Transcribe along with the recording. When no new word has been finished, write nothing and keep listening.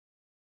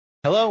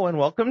Hello and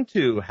welcome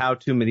to How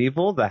to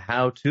Medieval, the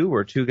how-to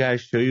where two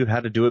guys show you how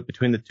to do it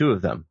between the two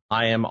of them.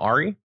 I am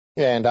Ari.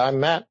 And I'm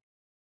Matt.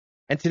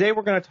 And today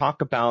we're going to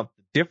talk about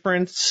the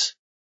difference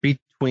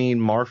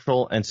between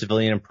martial and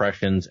civilian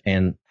impressions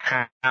and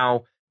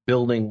how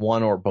building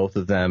one or both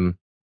of them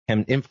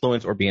can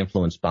influence or be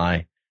influenced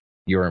by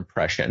your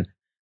impression.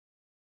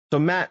 So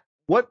Matt,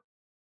 what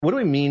do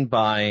we mean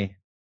by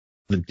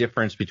the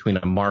difference between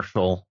a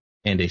martial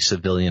and a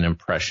civilian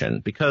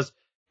impression? Because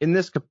in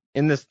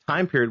this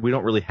time period, we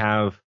don't really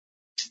have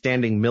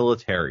standing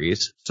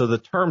militaries. So the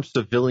term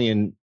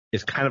civilian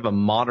is kind of a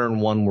modern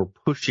one we're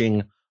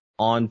pushing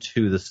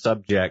onto the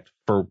subject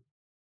for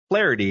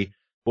clarity.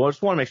 Well, I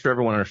just want to make sure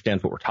everyone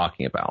understands what we're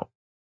talking about.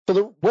 So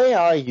the way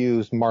I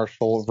use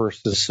martial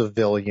versus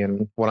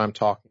civilian when I'm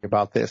talking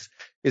about this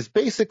is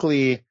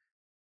basically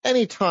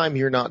anytime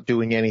you're not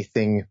doing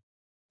anything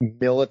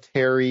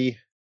military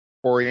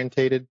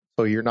orientated.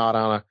 So you're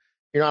not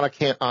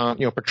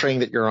portraying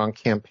that you're on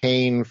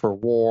campaign for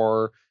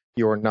war.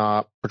 You're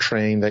not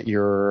portraying that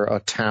you're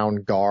a town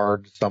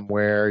guard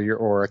somewhere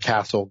or a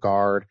castle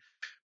guard.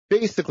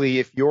 Basically,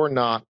 if you're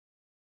not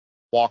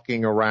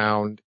walking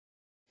around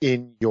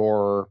in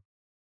your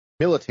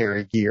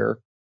military gear,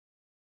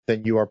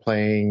 then you are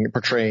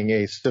portraying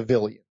a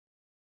civilian.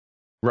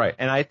 Right.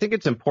 And I think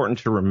it's important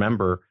to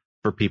remember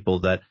for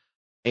people that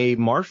a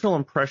martial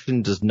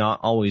impression does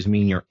not always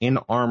mean you're in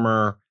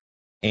armor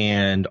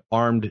and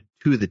armed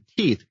to the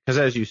teeth, because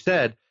as you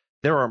said,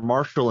 there are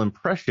martial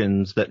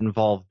impressions that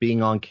involve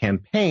being on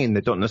campaign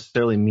that don't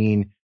necessarily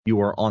mean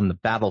you are on the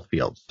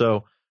battlefield.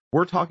 So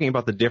we're talking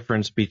about the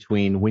difference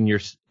between when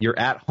you're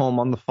at home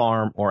on the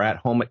farm or at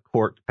home at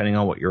court, depending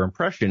on what your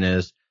impression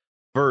is,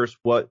 versus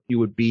what you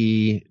would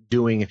be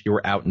doing if you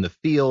were out in the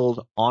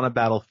field, on a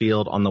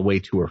battlefield, on the way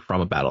to or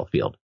from a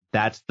battlefield.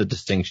 That's the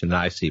distinction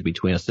that I see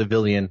between a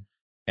civilian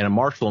and a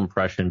martial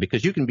impression,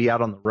 because you can be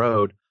out on the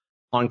road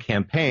on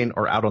campaign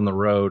or out on the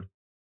road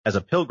as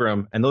a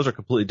pilgrim, and those are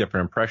completely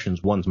different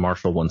impressions. One's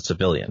martial, one's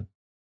civilian.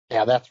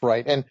 Yeah, that's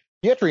right. And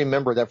you have to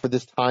remember that for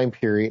this time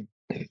period,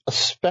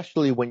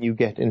 especially when you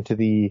get into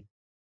the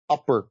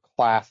upper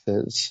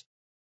classes,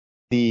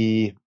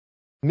 the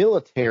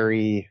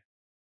military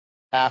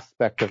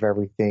aspect of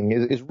everything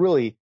is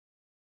really,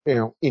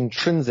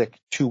 intrinsic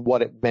to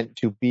what it meant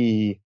to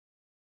be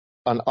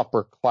an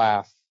upper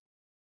class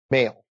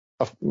male,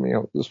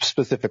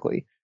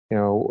 specifically.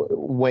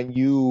 When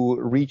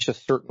you reach a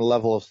certain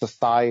level of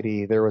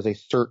society, there was a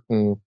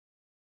certain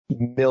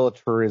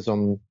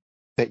militarism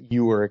that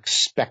you were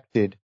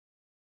expected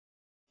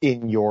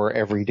in your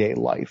everyday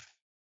life.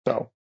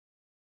 So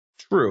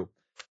true.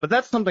 But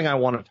that's something I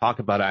want to talk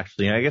about,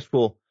 actually. And I guess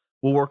we'll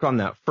work on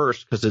that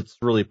first because it's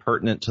really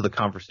pertinent to the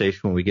conversation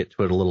when we get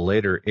to it a little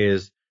later.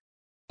 Is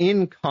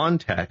in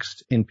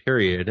context, in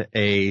period,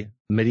 a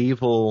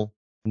medieval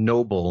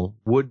noble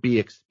would be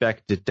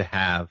expected to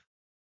have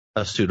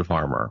a suit of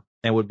armor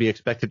and would be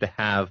expected to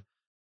have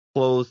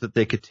clothes that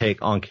they could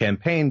take on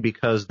campaign,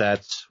 because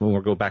that's, when we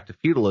go back to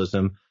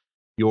feudalism,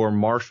 your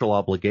martial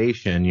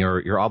obligation,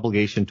 your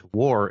obligation to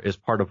war is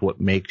part of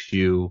what makes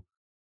you,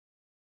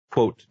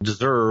 quote,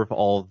 deserve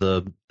all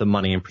the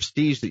money and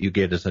prestige that you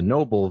get as a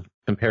noble,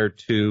 compared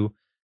to,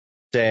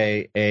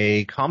 say,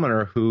 a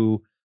commoner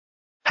who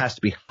has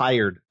to be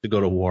hired to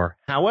go to war.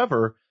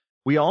 However,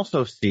 we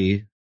also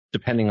see,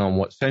 depending on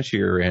what century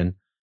you're in,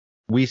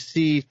 we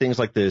see things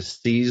like the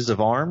seizure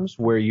of arms,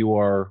 where you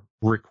are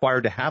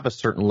required to have a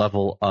certain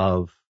level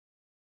of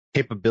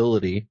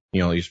capability.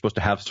 You're supposed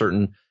to have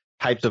certain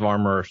types of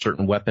armor or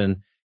certain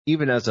weapon,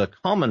 even as a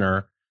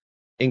commoner,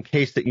 in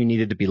case that you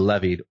needed to be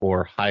levied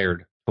or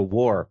hired to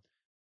war.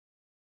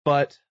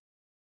 But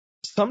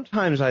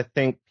sometimes I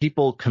think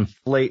people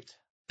conflate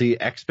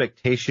the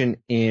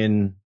expectation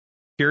in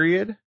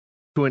period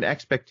to an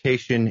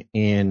expectation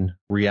in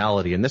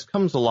reality. And this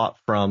comes a lot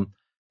from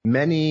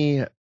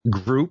many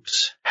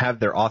groups have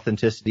their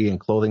authenticity and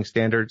clothing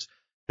standards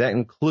that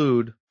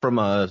include, from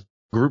a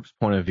group's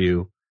point of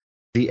view,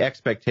 the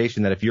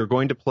expectation that if you're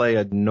going to play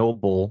a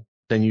noble,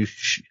 then you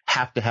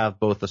have to have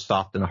both a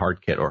soft and a hard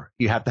kit, or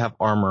you have to have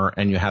armor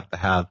and you have to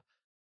have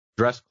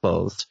dress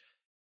clothes.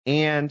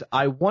 And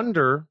I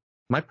wonder,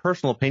 my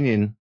personal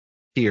opinion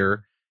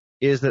here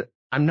is that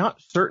I'm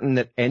not certain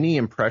that any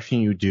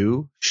impression you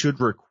do should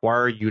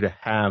require you to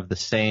have the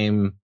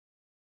same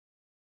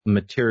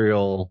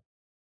material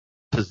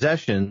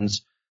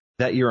possessions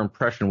that your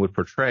impression would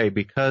portray,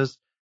 because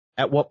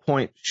at what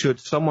point should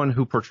someone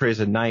who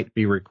portrays a knight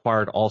be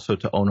required also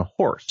to own a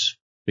horse?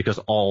 Because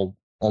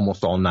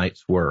almost all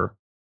knights were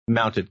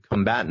mounted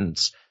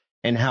combatants.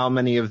 And how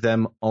many of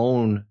them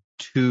own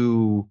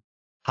 2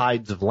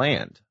 hides of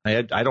land?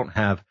 I don't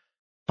have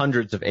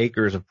hundreds of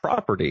acres of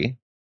property.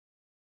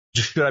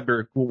 Should I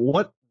be,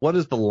 what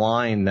is the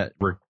line that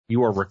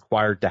you are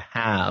required to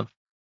have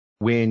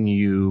when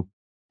you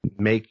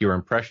make your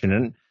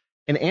impression?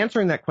 And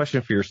answering that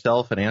question for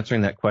yourself and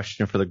answering that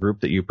question for the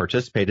group that you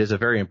participate is a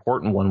very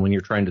important one when you're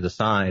trying to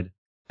decide,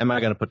 am I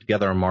going to put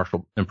together a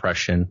martial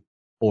impression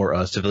or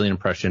a civilian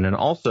impression? And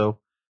also,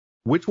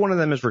 which one of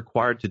them is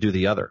required to do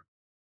the other?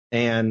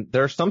 And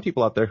there are some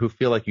people out there who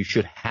feel like you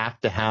should have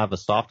to have a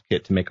soft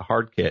kit to make a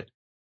hard kit.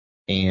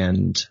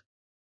 And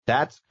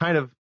that's kind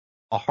of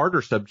a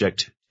harder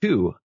subject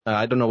too.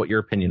 I don't know what your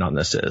opinion on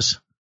this is.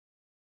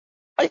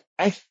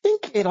 I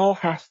think it all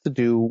has to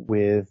do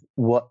with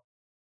what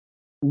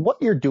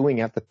you're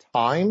doing at the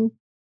time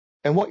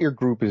and what your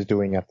group is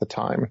doing at the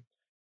time.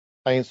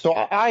 I mean, so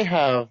I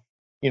have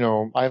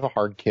a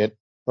hard kit,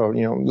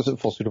 this is a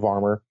full suit of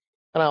armor,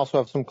 and I also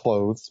have some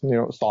clothes,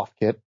 soft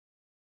kit.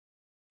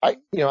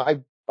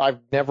 I've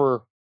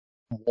never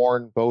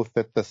worn both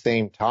at the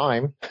same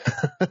time.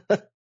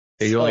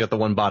 You only got the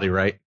one body,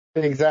 right?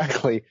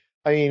 Exactly.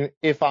 I mean,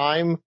 if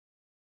I'm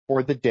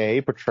for the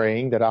day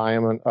portraying that I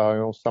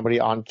am somebody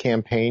on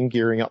campaign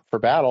gearing up for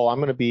battle, I'm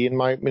going to be in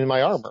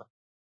my armor,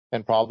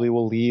 and probably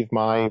will leave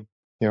my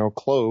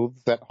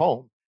clothes at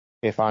home.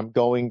 If I'm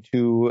going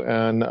to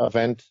an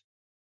event,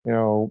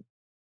 for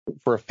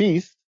a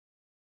feast,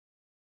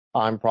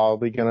 I'm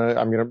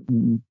gonna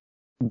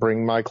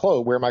bring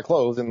wear my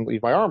clothes and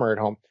leave my armor at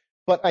home.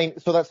 But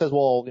so that says,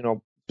 well,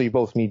 so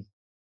you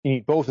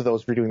need both of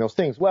those if you're doing those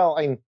things. Well,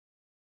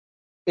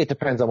 it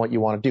depends on what you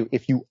want to do.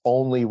 If you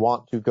only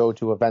want to go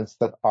to events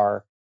that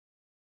are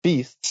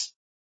feasts,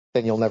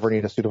 then you'll never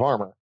need a suit of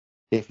armor.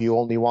 If you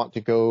only want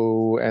to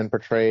go and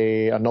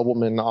portray a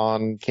nobleman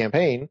on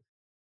campaign,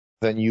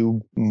 then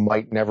you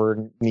might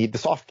never need the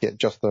soft kit,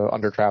 just the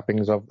under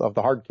trappings of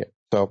the hard kit.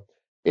 So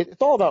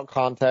it's all about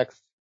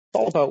context. It's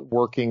all about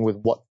working with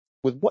what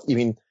you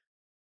mean.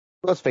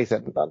 Let's face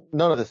it,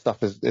 none of this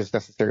stuff is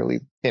necessarily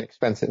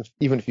inexpensive.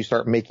 Even if you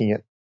start making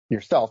it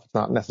yourself, it's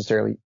not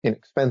necessarily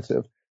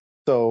inexpensive.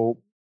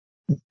 So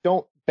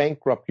don't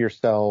bankrupt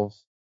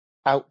yourselves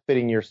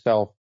outfitting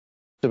yourself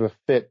to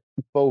befit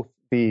both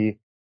the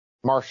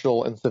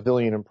martial and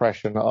civilian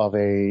impression of a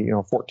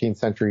 14th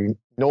century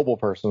noble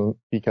person,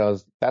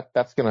 because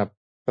that's gonna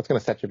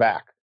set you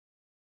back.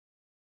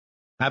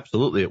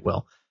 Absolutely, it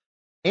will.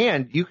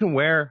 And you can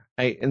wear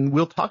and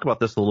we'll talk about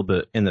this a little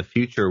bit in the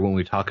future when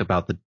we talk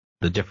about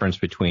the difference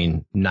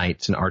between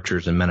knights and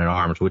archers and men at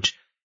arms, which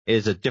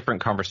is a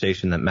different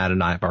conversation that Matt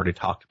and I have already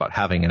talked about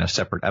having in a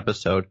separate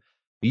episode.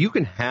 You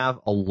can have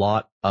a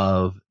lot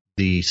of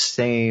the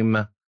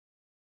same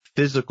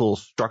physical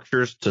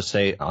structures to,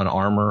 say, an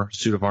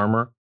suit of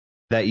armor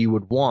that you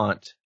would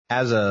want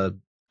as a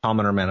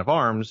commoner man of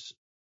arms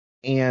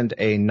and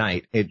a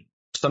knight.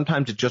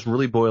 Sometimes it just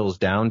really boils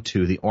down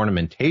to the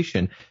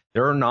ornamentation.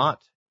 There are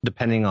not,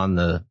 depending on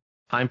the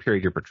time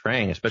period you're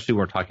portraying, especially when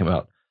we're talking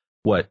about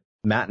what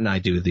Matt and I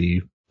do,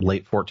 the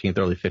late 14th,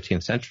 early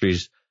 15th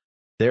centuries,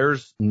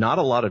 there's not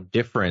a lot of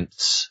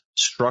difference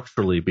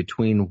structurally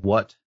between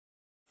what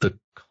the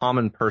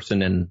common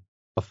person in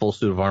a full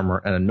suit of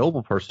armor and a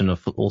noble person in a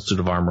full suit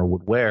of armor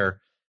would wear,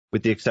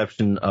 with the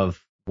exception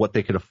of what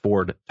they could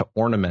afford to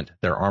ornament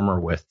their armor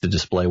with to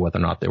display whether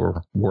or not they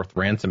were worth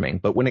ransoming.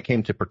 But when it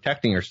came to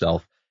protecting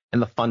yourself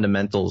and the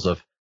fundamentals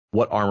of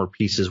what armor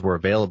pieces were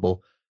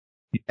available,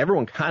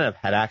 everyone kind of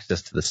had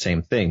access to the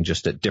same thing,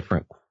 just at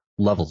different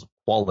levels of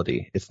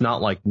quality. It's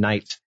not like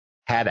knights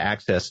had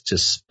access to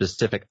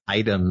specific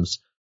items,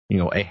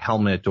 a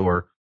helmet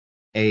or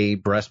a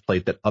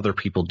breastplate that other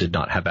people did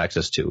not have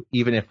access to,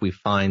 even if we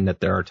find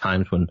that there are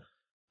times when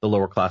the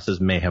lower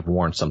classes may have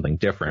worn something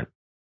different.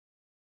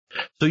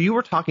 So you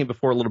were talking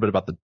before a little bit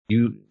about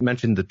you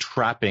mentioned the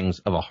trappings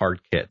of a hard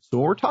kit. So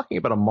when we're talking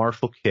about a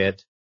martial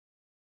kit,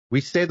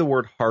 we say the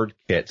word hard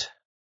kit.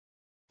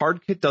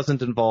 Hard kit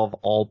doesn't involve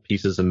all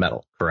pieces of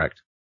metal,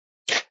 correct?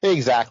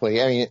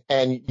 Exactly. I mean,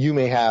 and you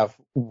may have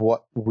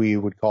what we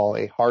would call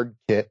a hard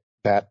kit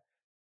that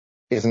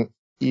isn't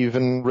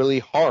even really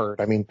hard.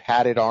 I mean,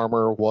 padded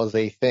armor was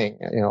a thing.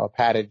 A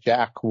padded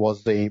jack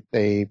was a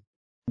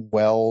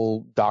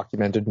well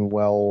documented and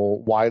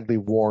widely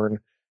worn,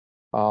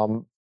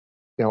 armor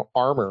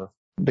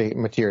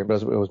material.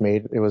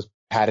 It was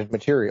padded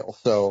material.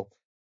 So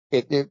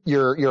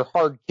your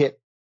hard kit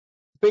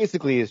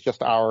basically is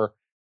just our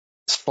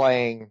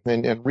slang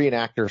and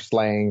reenactor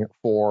slang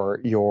for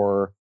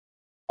your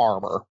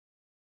armor.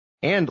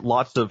 And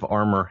lots of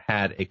armor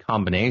had a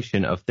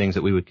combination of things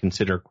that we would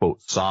consider,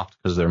 quote, soft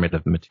because they're made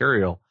of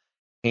material,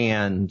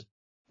 and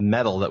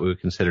metal that we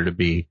would consider to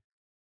be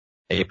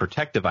a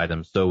protective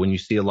item. So when you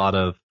see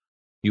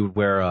you would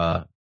wear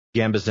a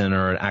gambesson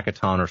or an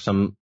akaton or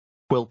some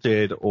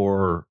quilted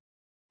or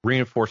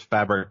reinforced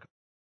fabric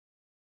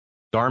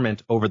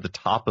garment over the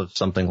top of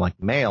something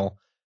like mail,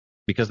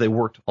 because they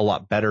worked a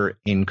lot better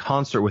in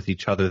concert with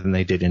each other than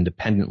they did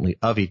independently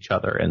of each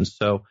other. And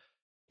so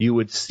you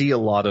would see a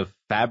lot of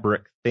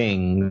fabric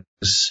things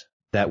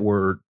that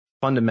were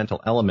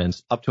fundamental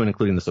elements up to and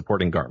including the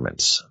supporting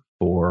garments.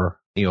 For,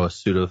 a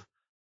suit of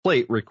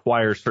plate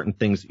requires certain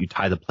things that you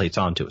tie the plates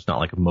onto. It's not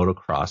like a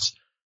motocross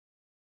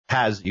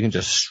you can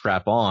just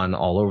strap on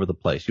all over the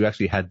place. You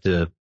actually had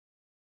to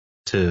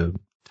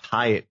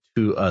tie it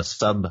to a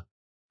sub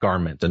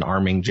garment, an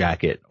arming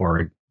jacket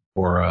or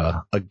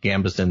a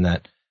gambesson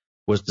that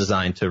was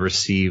designed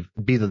to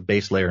be the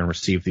base layer and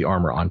receive the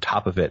armor on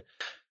top of it.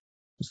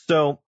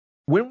 So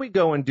when we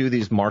go and do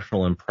these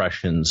martial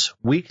impressions,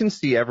 we can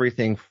see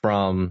everything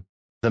from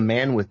the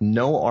man with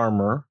no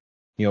armor,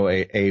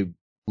 a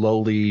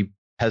lowly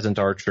peasant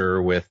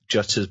archer with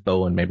just his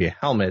bow and maybe a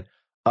helmet,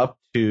 up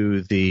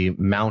to the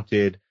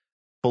mounted,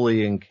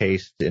 fully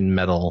encased in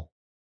metal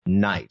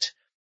knight.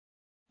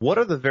 What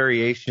are the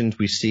variations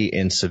we see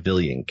in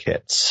civilian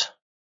kits?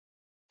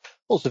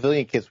 Well,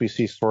 civilian kits, we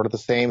see sort of the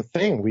same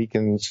thing. We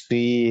can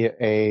see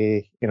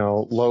a,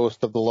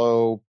 lowest of the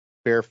low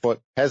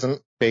barefoot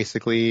peasant,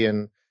 basically,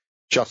 and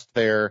just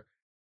their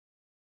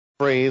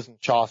frays and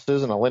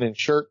chausses and a linen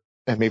shirt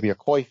and maybe a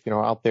coif,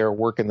 out there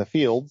working the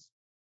fields.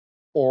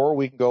 Or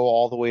we can go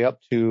all the way up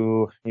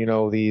to,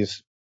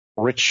 these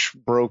rich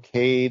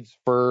brocades,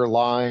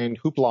 fur-lined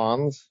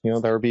houppelons,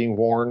 that are being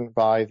worn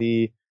by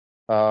the,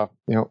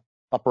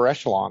 upper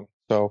echelon.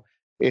 So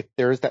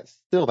there is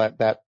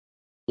that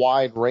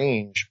wide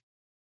range.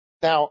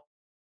 Now,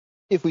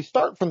 if we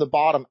start from the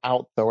bottom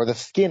out, though, or the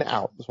skin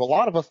out, so a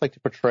lot of us like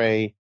to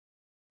portray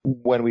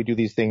when we do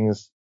these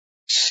things,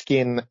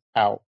 skin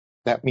out.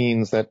 That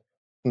means that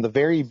from the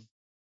very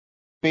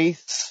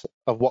base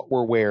of what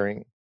we're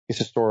wearing is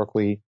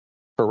historically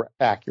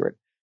accurate.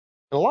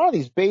 And a lot of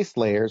these base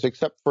layers,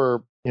 except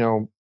for,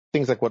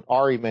 things like what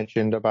Ari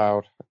mentioned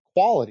about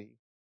quality,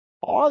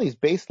 a lot of these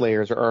base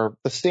layers are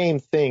the same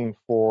thing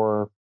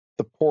for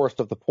the poorest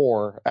of the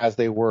poor as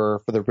they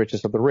were for the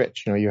richest of the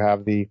rich. You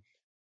have the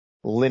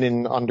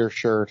linen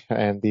undershirt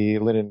and the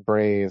linen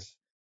braise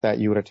that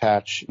you would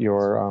attach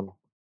your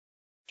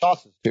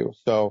chausses to.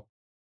 So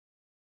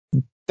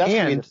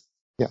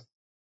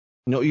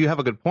you have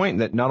a good point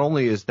that not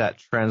only is that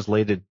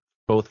translated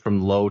both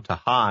from low to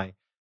high,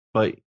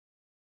 but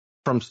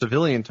from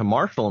civilian to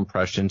martial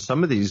impression,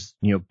 some of these,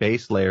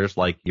 base layers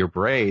like your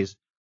braise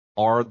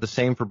are the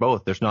same for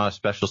both. There's not a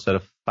special set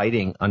of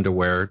fighting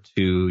underwear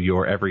to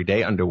your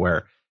everyday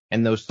underwear.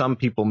 And though some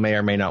people may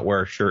or may not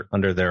wear a shirt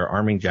under their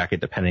arming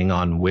jacket, depending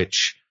on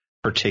which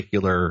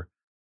particular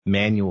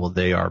manual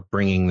they are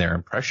bringing their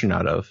impression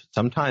out of,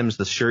 sometimes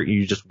the shirt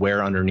you just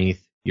wear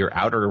underneath your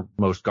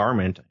outermost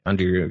garment,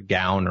 under your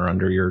gown or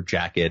under your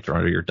jacket or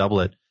under your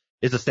doublet,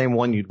 is the same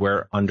one you'd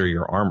wear under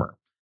your armor,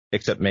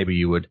 except maybe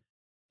you would,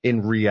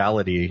 in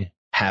reality,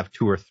 have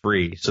 2 or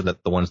 3 so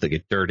that the ones that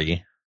get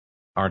dirty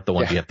aren't the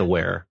ones you have to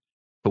wear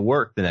to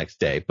work the next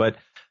day. But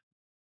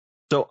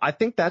so I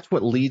think that's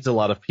what leads a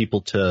lot of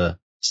people to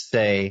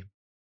say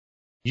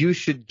you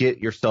should get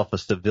yourself a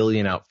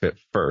civilian outfit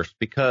first,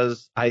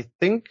 because I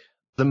think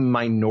the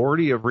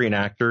minority of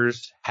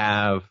reenactors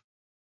have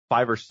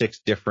 5 or 6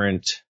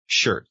 different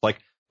shirts. Like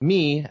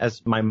me,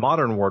 as my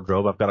modern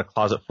wardrobe, I've got a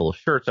closet full of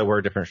shirts. I wear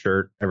a different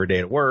shirt every day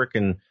at work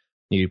and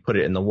you put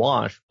it in the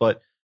wash.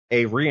 But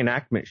a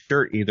reenactment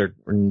shirt either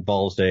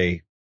involves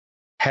a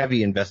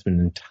heavy investment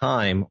in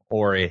time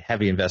or a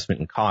heavy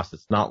investment in cost.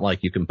 It's not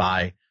like you can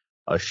buy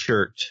a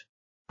shirt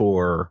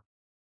for,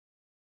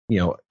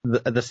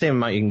 the same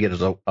amount you can get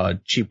as a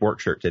cheap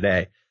work shirt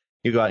today.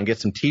 You go out and get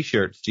some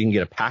t-shirts. You can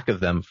get a pack of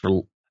them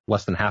for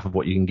less than half of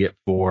what you can get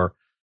for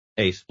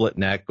a split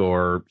neck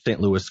or St.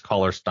 Louis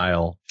collar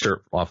style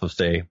shirt off of,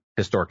 say,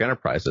 Historic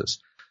Enterprises.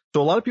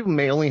 So a lot of people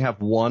may only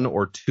have 1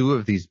 or 2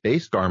 of these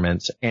base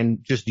garments and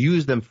just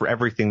use them for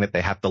everything that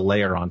they have to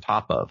layer on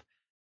top of.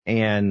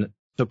 And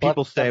so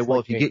people say, well,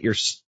 if you get your,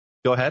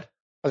 go ahead.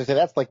 I was gonna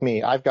say, that's like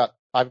me. I've got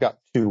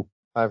 2.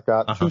 I've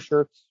got 2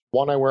 shirts.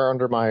 One I wear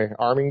under my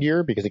arming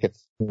gear because it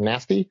gets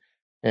nasty,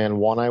 and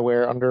one I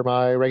wear under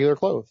my regular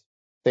clothes.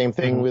 Same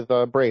thing with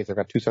braids. I've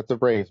got 2 sets of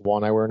braids.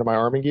 One I wear under my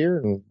arming gear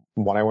and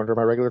one I wear under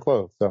my regular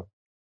clothes. So,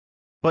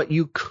 but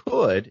you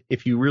could,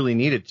 if you really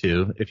needed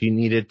to, if you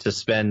needed to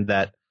spend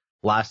that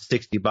last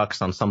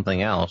 $60 on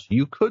something else,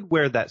 you could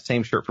wear that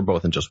same shirt for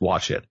both and just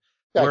wash it.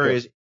 Yeah,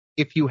 whereas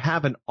if you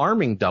have an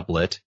arming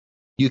doublet,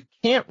 you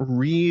can't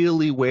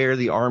really wear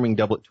the arming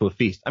doublet to a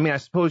feast. I mean, I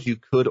suppose you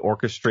could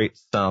orchestrate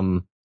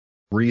some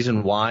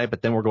reason why,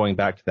 but then we're going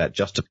back to that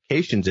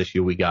justifications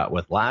issue we got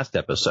with last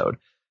episode.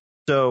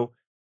 So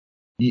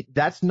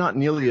that's not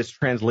nearly as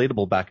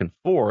translatable back and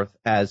forth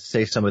as,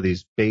 say, some of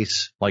these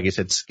base, like I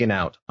said, skin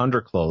out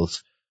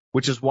underclothes,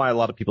 which is why a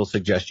lot of people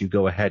suggest you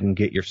go ahead and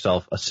get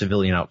yourself a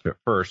civilian outfit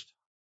first.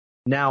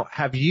 Now,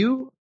 have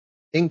you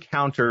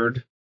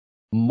encountered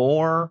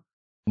more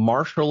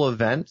martial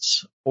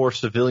events or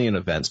civilian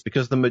events?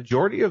 Because the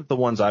majority of the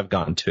ones I've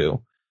gone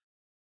to,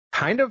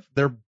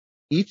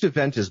 each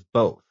event is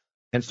both.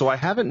 And so I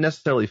haven't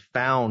necessarily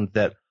found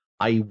that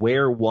I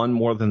wear one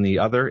more than the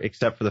other,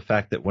 except for the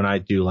fact that when I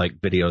do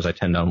like videos, I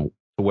tend to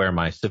wear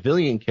my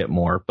civilian kit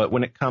more. But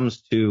when it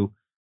comes to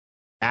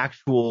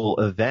actual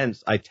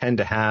events, I tend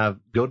to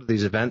go to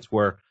these events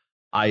where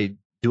I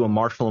do a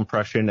martial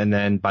impression, and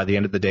then by the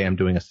end of the day, I'm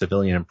doing a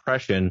civilian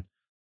impression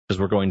because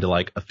we're going to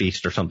like a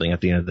feast or something at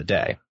the end of the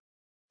day.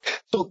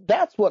 So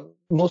that's what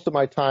most of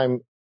my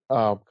time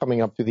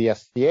coming up through the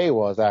SCA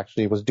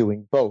was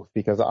doing both,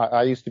 because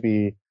I used to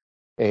be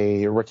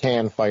a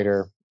rattan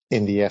fighter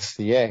in the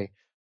SCA.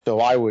 So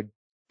I would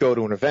go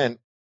to an event,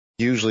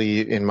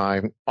 usually in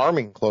my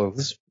arming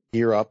clothes,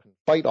 gear up and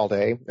fight all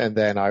day, and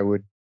then I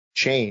would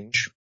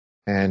change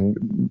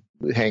and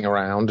hang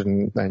around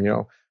and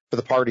for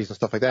the parties and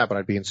stuff like that, but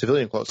I'd be in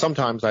civilian clothes.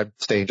 Sometimes I'd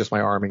stay in just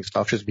my arming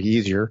stuff, just to be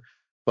easier.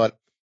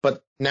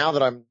 But now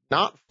that I'm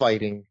not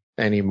fighting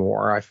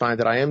anymore, I find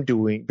that I am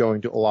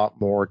going to a lot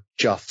more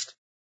just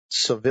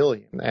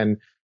civilian, and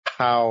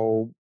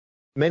how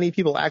many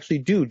people actually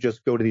do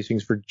just go to these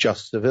things for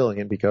just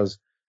civilian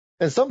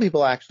and some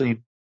people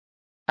actually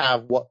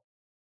have what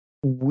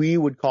we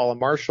would call a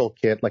martial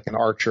kit, like an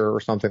archer or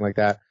something like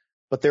that,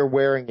 but they're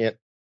wearing it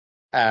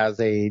as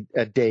a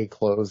day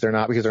clothes. They're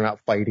not, because they're not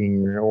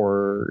fighting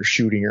or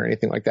shooting or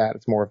anything like that.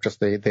 It's more of just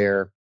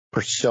their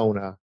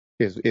persona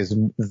is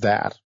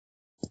that.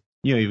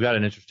 You've got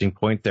an interesting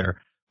point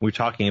there. We're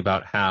talking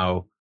about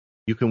how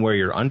you can wear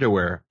your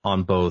underwear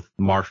on both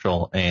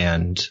martial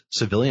and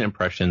civilian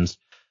impressions.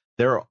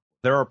 There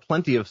are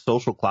plenty of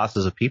social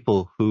classes of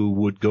people who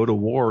would go to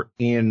war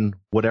in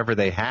whatever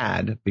they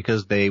had,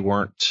 because they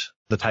weren't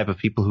the type of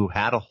people who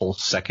had a whole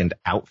second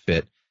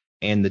outfit.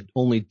 And the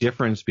only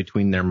difference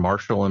between their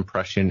martial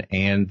impression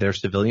and their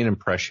civilian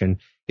impression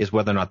is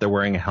whether or not they're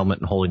wearing a helmet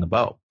and holding a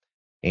bow.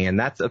 And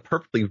that's a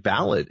perfectly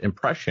valid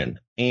impression.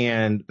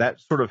 And that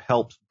sort of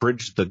helps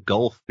bridge the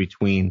gulf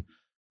between,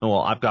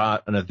 well, I've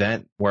got an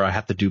event where I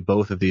have to do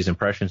both of these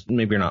impressions.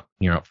 Maybe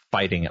you're not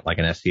fighting at like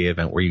an SCA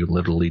event where you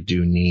literally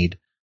do need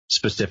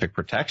specific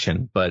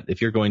protection. But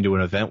if you're going to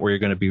an event where you're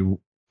going to be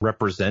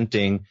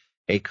representing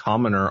a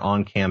commoner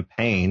on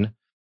campaign,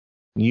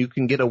 you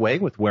can get away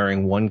with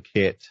wearing one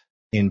kit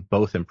in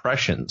both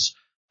impressions.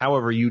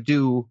 However, you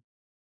do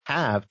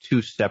have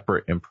two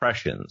separate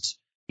impressions,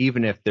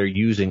 even if they're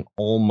using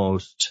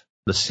almost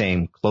the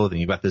same clothing.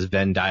 You've got this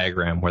Venn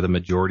diagram where the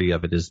majority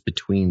of it is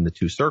between the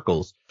two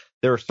circles.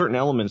 There are certain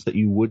elements that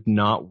you would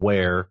not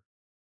wear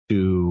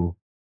to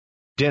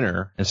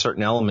dinner and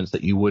certain elements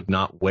that you would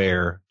not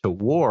wear to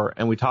war.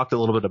 And we talked a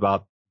little bit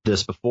about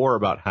this before,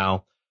 about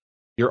how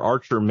your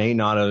archer may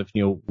not have,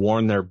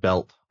 worn their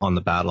belt on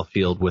the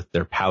battlefield with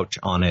their pouch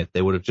on it.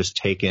 They would have just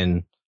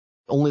taken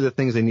only the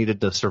things they needed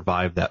to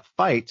survive that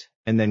fight,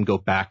 and then go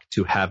back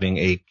to having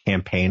a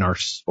campaign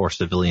or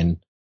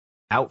civilian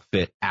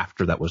outfit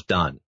after that was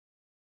done.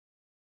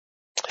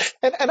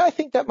 And I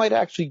think that might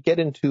actually get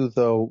into,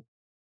 though,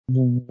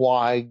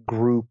 why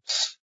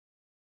groups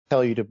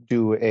tell you to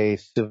do a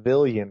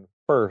civilian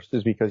first,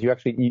 is because you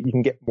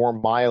can get more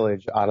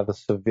mileage out of the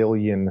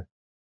civilian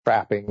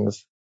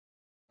trappings.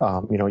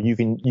 You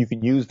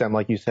can use them,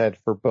 like you said,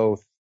 for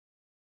both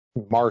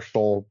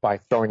martial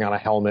by throwing on a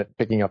helmet,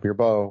 picking up your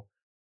bow,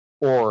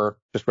 or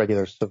just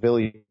regular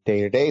civilian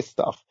day-to-day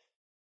stuff.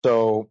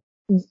 So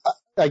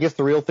I guess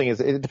the real thing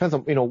is, it depends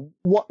on,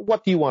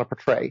 what do you want to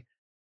portray?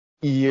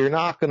 You're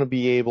not going to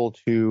be able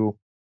to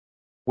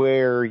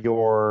wear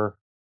your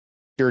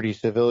dirty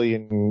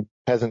civilian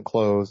peasant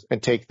clothes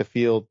and take the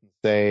field and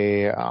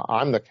say,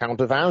 I'm the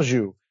Count of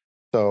Anjou.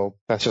 So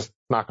that's just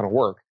not going to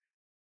work.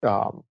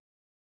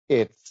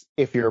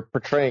 If you're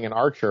portraying an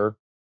archer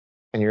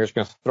and you're just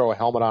going to throw a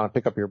helmet on and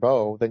pick up your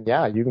bow, then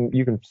yeah,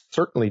 you can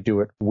certainly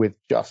do it with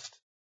just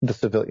the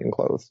civilian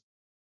clothes.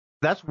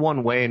 That's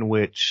one way in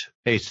which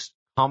a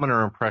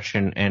commoner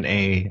impression and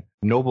a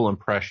noble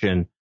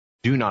impression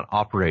do not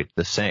operate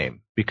the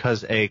same,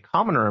 because a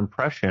commoner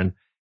impression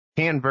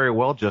can very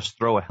well just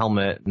throw a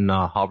helmet and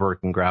a hauberk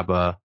and grab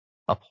a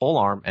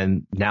polearm,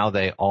 and now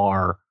they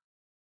are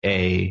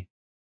a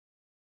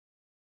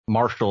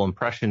martial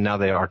impression. Now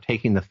they are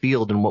taking the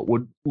field in what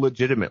would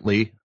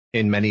legitimately,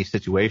 in many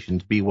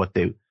situations, be what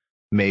they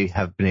may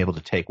have been able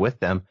to take with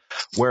them.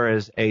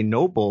 Whereas a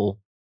noble,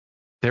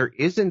 there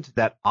isn't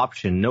that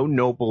option. No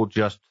noble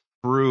just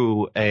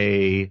threw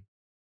a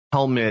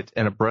helmet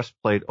and a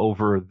breastplate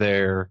over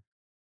their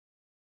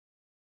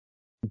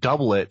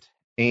doublet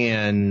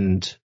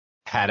and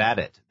had at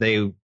it.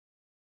 They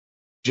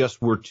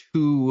just were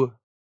too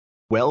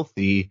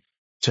wealthy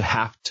to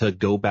have to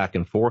go back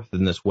and forth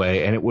in this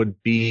way. And you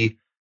would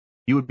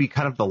be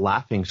kind of the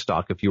laughing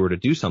stock if you were to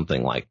do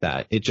something like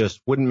that. It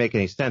just wouldn't make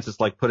any sense. It's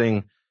like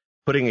putting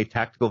a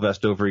tactical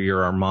vest over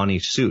your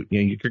Armani suit.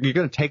 You're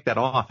going to take that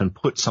off and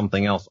put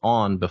something else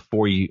on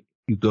before you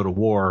go to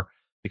war,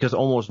 because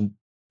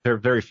there are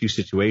very few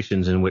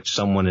situations in which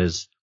someone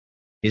is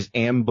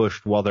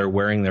ambushed while they're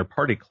wearing their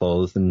party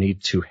clothes and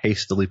need to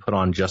hastily put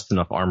on just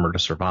enough armor to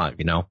survive,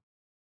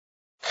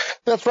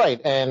 That's right.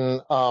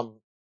 And I'm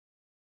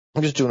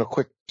just doing a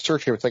quick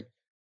search here. It's like,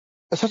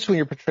 especially when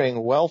you're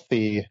portraying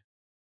wealthy,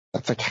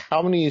 it's like,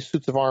 how many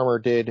suits of armor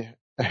did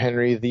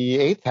Henry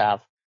VIII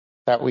have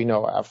that we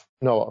know of?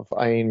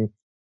 I mean,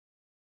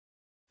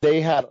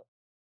 he had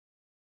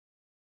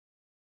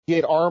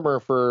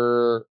armor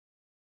for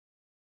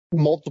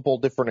multiple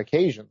different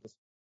occasions.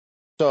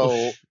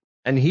 So,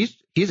 and he's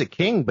a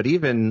king, but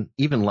even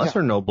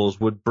lesser nobles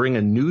would bring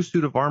a new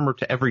suit of armor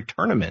to every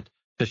tournament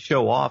to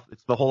show off.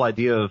 It's the whole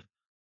idea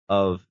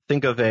of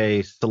think of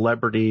a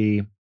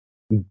celebrity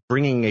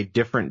bringing a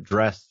different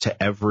dress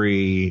to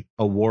every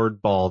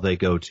award ball they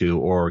go to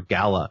or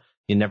gala.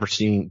 You never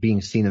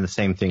being seen in the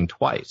same thing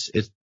twice.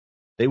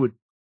 They would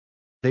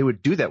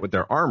do that with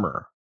their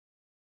armor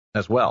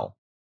as well.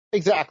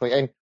 Exactly.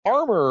 And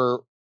armor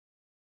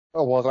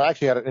Oh, well, I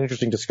actually had an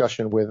interesting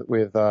discussion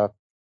with a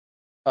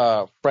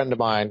friend of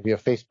mine via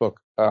Facebook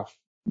about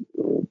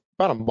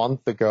a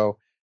month ago,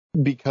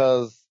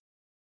 because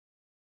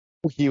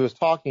he was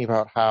talking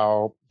about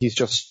how he's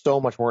just so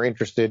much more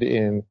interested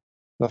in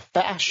the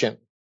fashion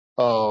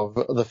of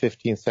the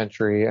 15th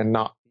century and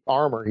not the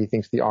armor. He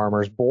thinks the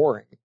armor is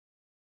boring.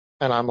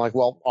 And I'm like,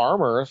 well,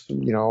 armor,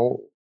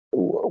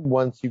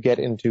 once you get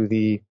into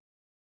the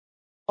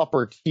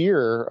upper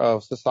tier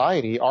of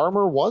society,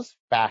 armor was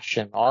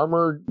fashion.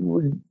 Armor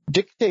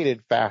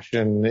dictated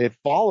fashion. It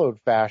followed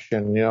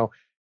fashion.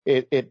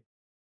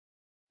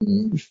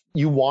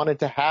 You wanted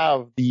to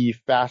have the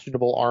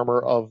fashionable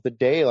armor of the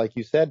day, like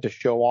you said, to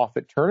show off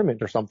at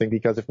tournament or something,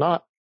 because if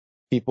not,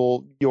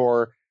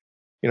 your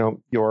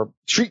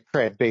street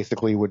cred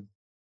basically would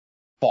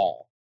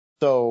fall.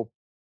 So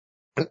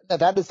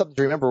that is something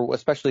to remember,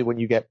 especially when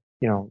you get,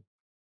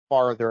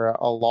 farther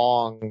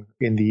along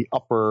in the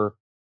upper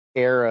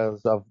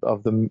eras of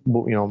the,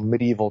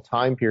 medieval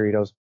time period.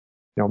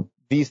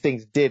 These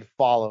things did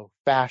follow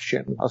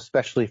fashion,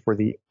 especially for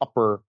the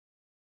upper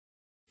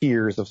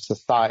tiers of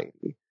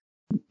society.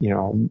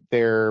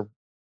 There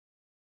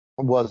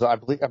was, I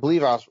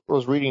believe I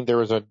was reading, there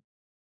was I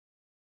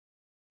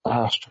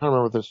was trying to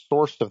remember the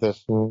source of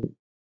this. And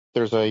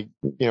there's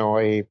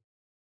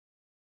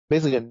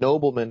basically a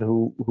nobleman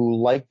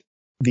who liked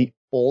the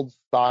old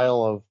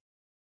style of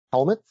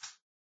helmets,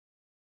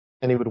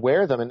 and he would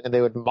wear them, and they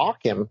would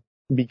mock him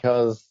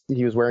because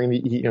he was wearing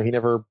he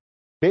never,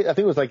 I think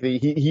it was like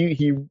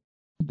the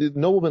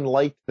nobleman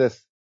liked the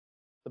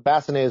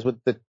bassinets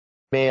with the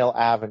male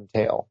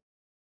aventail.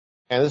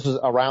 And this was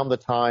around the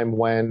time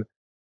when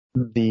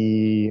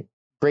the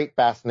great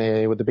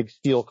bassinet with the big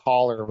steel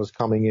collar was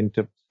coming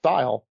into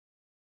style.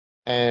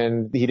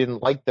 And he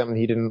didn't like them.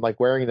 He didn't like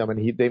wearing them.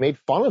 And they made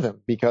fun of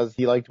him because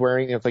he liked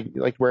wearing, he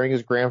liked wearing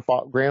his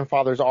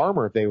grandfather's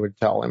armor, they would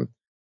tell him.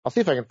 I'll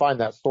see if I can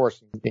find that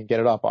source and get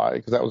it up,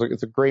 because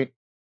it's a great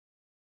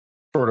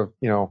sort of,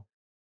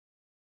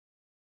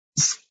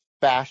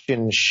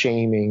 fashion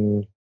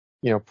shaming,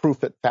 proof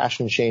that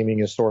fashion shaming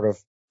is sort of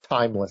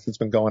timeless. It's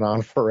been going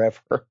on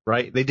forever.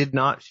 Right. They did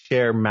not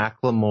share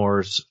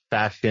Macklemore's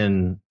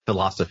fashion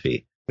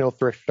philosophy. No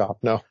thrift shop.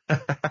 No.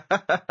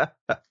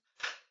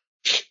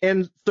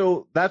 And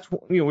so that's,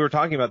 we were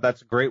talking about,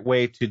 that's a great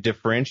way to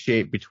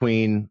differentiate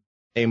between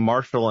a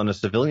martial and a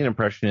civilian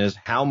impression, is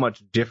how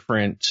much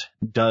different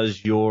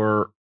does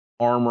your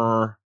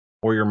armor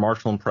or your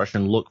martial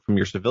impression look from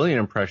your civilian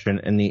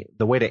impression? And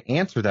the way to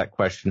answer that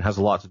question has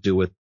a lot to do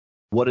with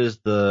what is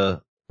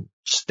the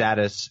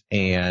status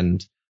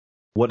and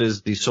what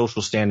is the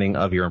social standing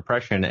of your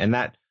impression. And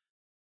that,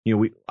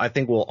 I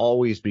think we'll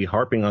always be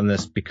harping on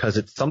this because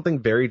it's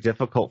something very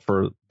difficult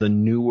for the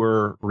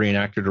newer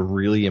reenactor to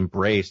really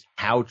embrace,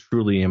 how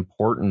truly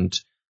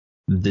important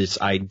this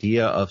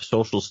idea of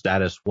social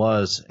status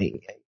was.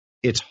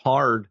 It's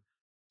hard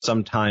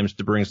sometimes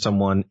to bring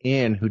someone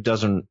in who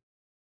doesn't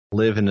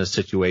live in a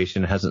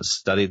situation, hasn't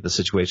studied the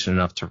situation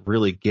enough to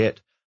really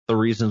get the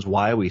reasons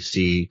why we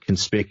see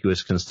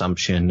conspicuous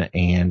consumption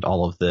and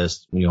all of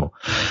this. You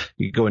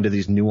go into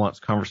these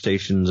nuanced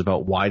conversations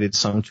about why did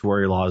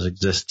sumptuary laws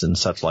exist and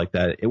such like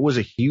that. It was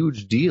a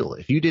huge deal.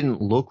 If you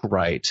didn't look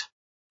right,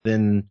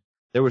 then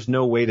there was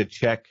no way to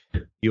check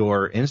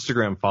your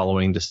Instagram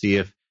following to see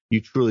if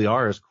you truly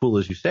are as cool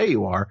as you say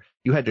you are.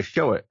 You had to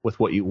show it with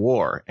what you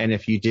wore. And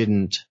if you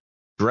didn't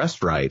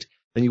dress right,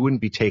 then you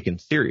wouldn't be taken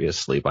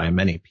seriously by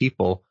many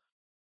people.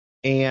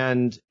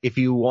 And if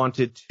you want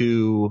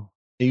to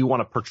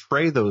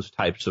portray those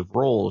types of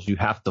roles, you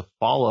have to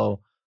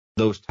follow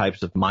those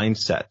types of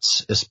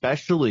mindsets,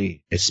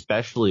 especially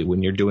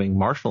when you're doing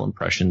martial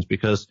impressions,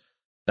 because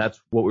that's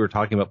what we were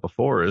talking about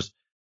before, is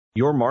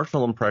your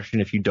martial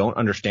impression, if you don't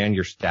understand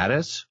your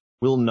status,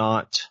 will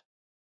not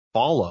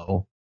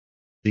follow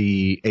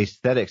the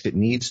aesthetics it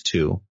needs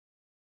to,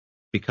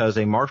 because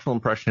a martial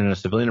impression and a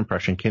civilian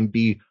impression can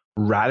be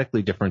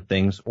radically different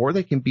things, or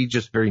they can be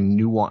just very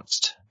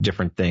nuanced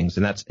different things.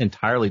 And that's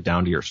entirely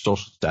down to your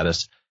social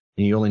status.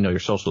 And you only know your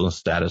social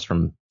status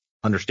from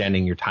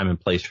understanding your time and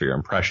place for your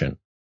impression.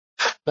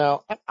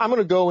 Now, I'm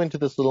going to go into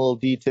this a little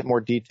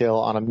more detail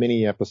on a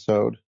mini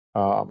episode.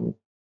 But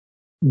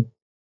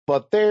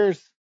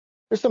there's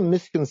some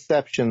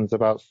misconceptions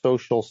about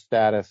social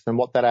status and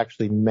what that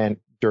actually meant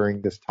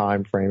during this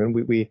time frame. And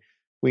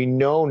we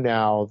know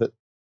now that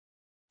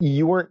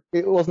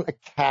it wasn't a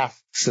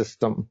caste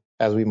system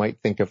as we might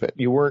think of it.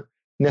 You weren't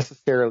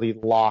necessarily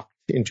locked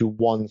into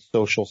one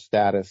social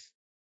status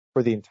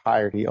for the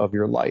entirety of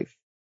your life.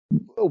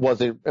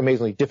 Was it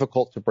amazingly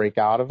difficult to break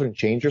out of and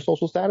change your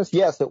social status?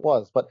 Yes, it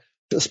was. But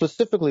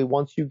specifically,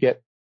 once you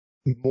get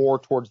more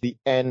towards the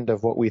end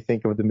of what we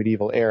think of the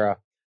medieval era,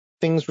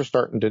 things were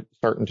starting to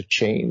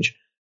change.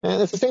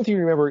 And it's the same thing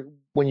you remember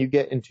when you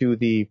get into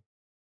the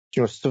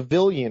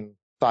civilian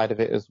side of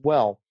it as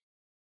well.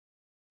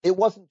 It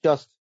wasn't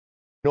just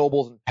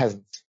nobles and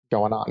peasants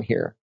going on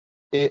here.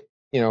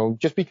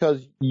 Just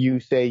because you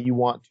say you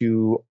want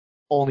to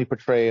only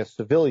portray a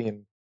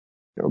civilian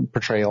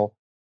portrayal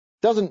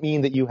doesn't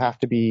mean that you have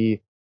to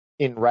be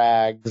in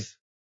rags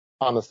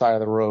on the side of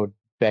the road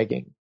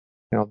begging.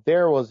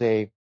 There was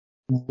a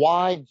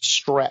wide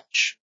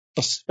stretch,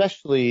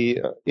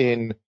 especially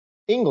in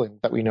England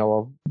that we know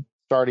of,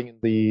 starting in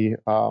the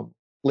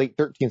late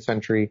 13th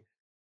century,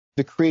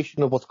 the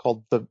creation of what's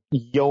called the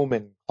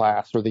yeoman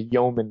class or the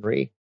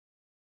yeomanry.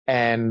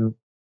 And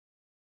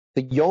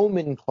the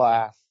yeoman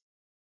class,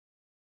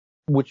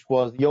 which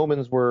was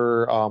yeomans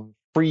were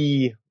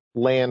free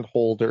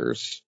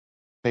landholders.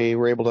 They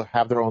were able to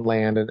have their own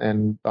land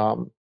and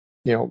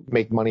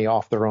make money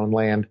off their own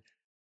land.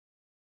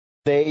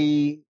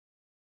 The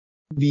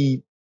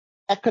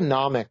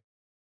economic,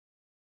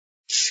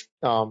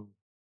 the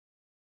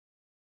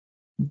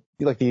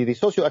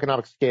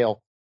socioeconomic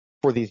scale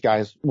for these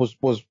guys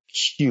was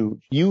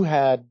huge. You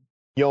had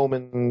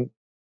yeomen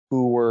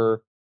who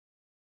were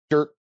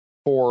dirt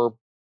poor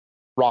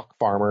rock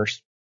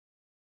farmers.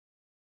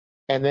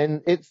 And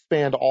then it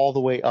spanned all the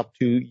way up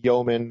to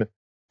yeomen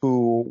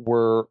who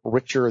were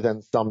richer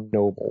than some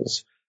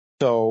nobles.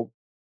 So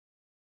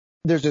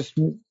there's this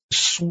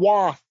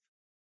swath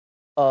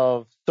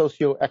of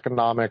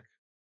socioeconomic,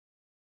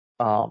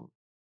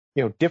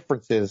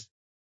 differences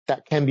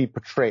that can be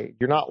portrayed.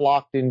 You're not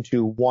locked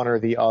into one or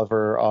the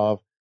other of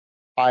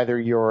either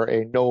you're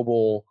a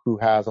noble who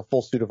has a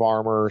full suit of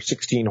armor,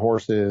 16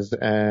 horses,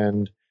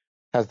 and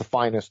has the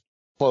finest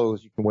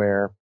clothes you can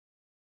wear,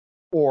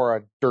 or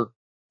a dirt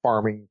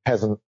farming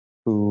peasant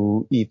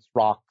who eats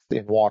rocks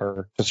in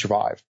water to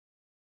survive.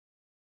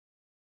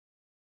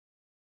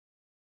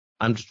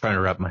 I'm just trying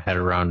to wrap my head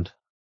around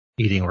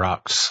eating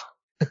rocks.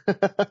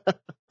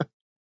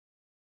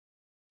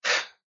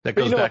 That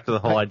goes back to the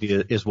whole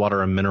idea, is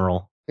water a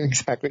mineral?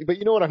 Exactly. But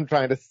you know what I'm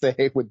trying to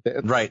say with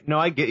this. Right. No,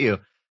 I get you.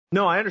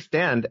 No, I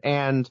understand.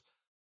 And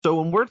so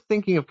when we're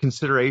thinking of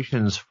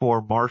considerations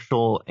for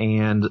martial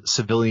and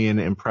civilian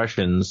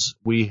impressions,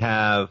 we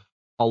have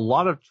a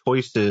lot of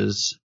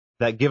choices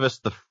that give us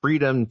the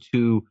freedom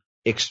to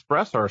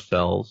express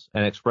ourselves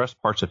and express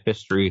parts of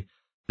history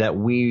that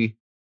we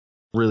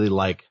really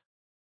like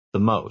the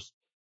most.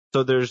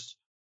 So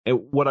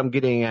what I'm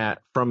getting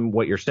at from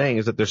what you're saying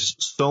is that there's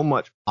so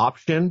much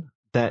option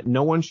that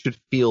no one should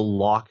feel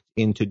locked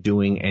into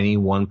doing any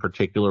one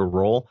particular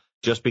role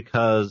just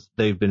because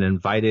they've been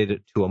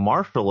invited to a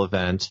martial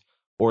event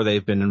or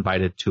they've been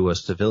invited to a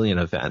civilian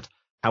event.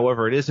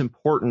 However, it is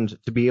important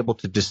to be able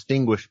to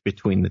distinguish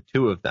between the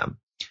two of them.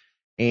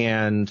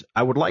 And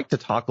I would like to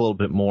talk a little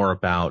bit more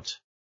about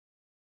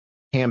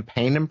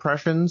campaign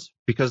impressions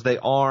because they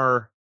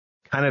are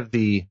kind of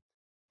the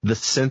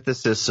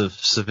synthesis of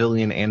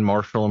civilian and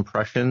martial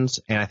impressions.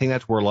 And I think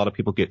that's where a lot of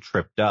people get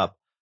tripped up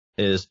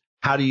is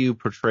how do you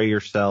portray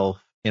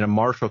yourself in a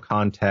martial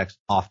context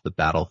off the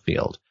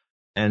battlefield?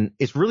 And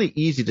it's really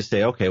easy to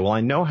say, okay, well,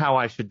 I know how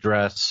I should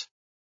dress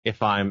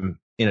if I'm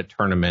in a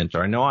tournament,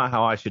 or I know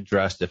how I should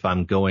dress if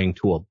I'm going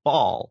to a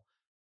ball.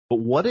 But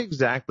what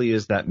exactly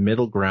is that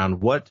middle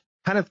ground? What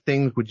kind of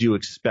things would you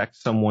expect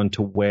someone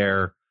to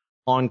wear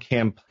on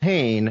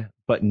campaign,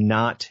 but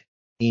not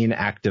in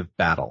active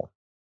battle?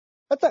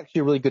 That's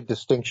actually a really good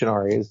distinction,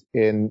 Ari, is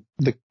in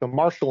the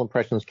martial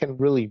impressions can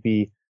really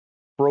be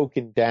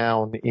broken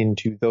down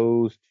into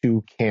those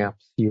two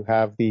camps. You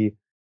have the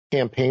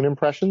campaign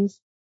impressions,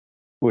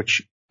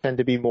 which tend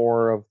to be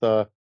more of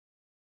the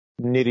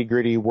nitty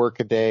gritty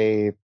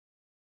workaday,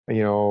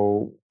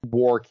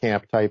 war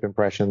camp type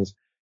impressions,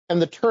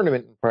 and the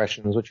tournament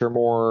impressions, which are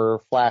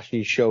more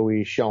flashy,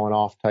 showy, showing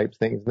off type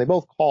things. And they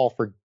both call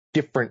for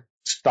different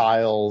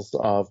styles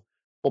of,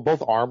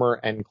 both armor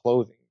and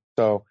clothing.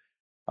 So,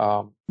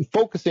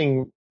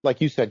 focusing,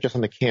 like you said, just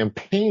on the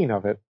campaign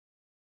of it,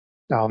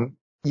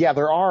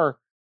 there are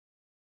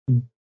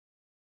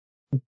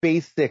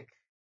basic,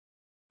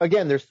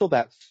 again, there's still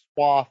that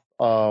swath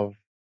of,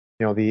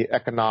 the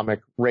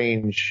economic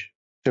range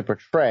to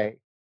portray,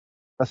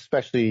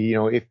 especially,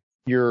 if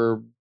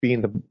you're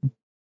being the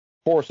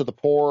poorest of the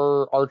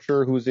poor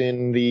archer who's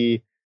in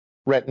the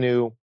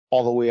retinue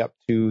all the way up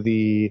to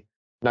the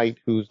knight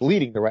who's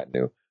leading the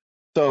retinue.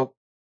 So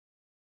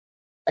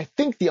I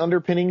think the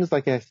underpinnings,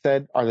 like I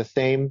said, are the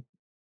same.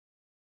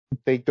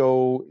 They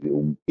go,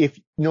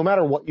 no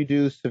matter what you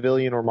do,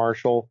 civilian or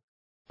martial,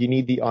 you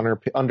need the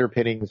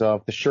underpinnings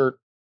of the shirt,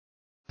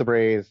 the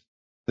braves,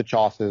 the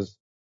chausses,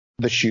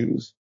 the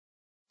shoes.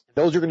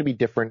 Those are going to be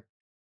different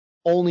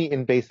only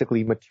in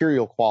basically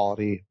material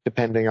quality,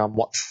 depending on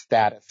what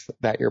status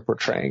that you're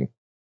portraying.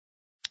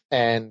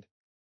 And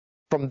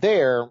from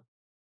there,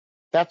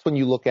 that's when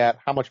you look at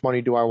how much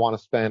money do I want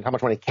to spend? How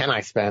much money can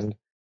I spend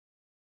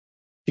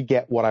to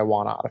get what I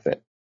want out of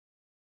it?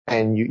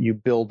 And you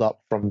build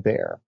up from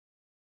there.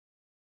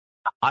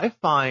 I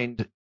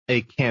find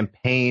a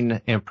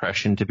campaign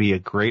impression to be a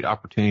great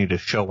opportunity to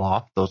show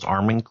off those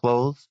arming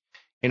clothes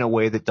in a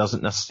way that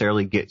doesn't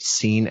necessarily get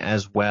seen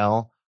as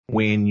well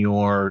when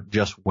you're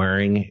just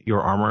wearing your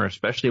armor,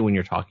 especially when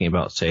you're talking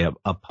about, say,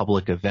 a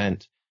public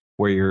event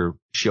where you're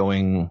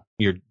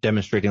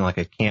demonstrating like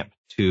a camp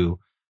to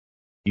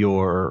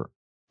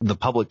the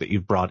public that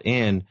you've brought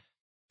in.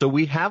 So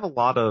we have a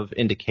lot of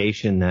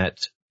indication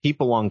that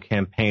people on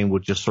campaign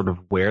would just sort of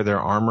wear their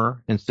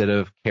armor instead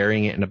of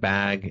carrying it in a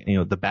bag.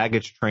 The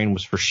baggage train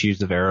was for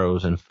sheaves of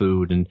arrows and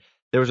food, and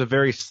there was a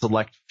very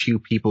select few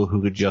people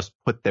who could just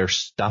put their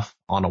stuff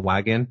on a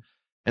wagon.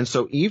 And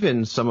so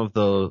even some of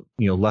the,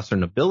 lesser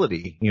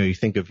nobility, you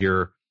think of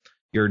your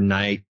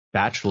knight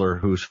bachelor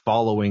who's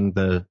following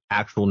the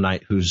actual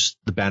knight who's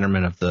the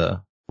bannerman of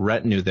the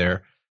retinue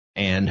there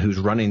and who's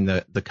running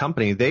the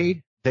company,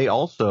 they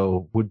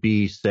also would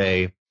be,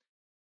 say,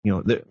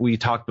 we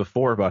talked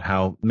before about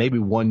how maybe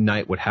one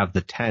knight would have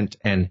the tent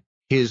and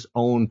his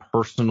own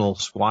personal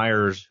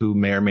squires who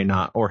may or may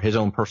not, or his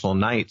own personal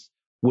knights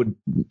would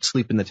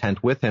sleep in the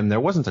tent with him.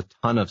 There wasn't a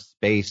ton of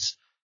space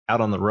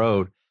out on the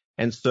road.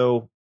 And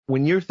so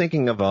when you're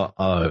thinking of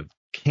a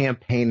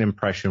campaign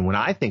impression, when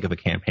I think of a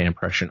campaign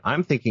impression,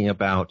 I'm thinking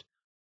about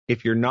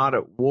if you're not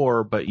at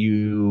war, but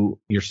you're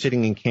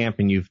sitting in camp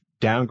and you've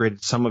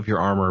downgraded some of your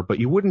armor, but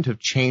you wouldn't have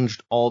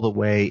changed all the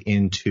way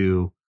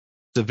into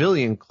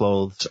civilian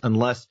clothes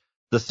unless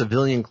the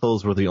civilian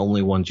clothes were the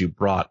only ones you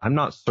brought. I'm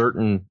not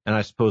certain, and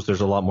I suppose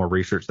there's a lot more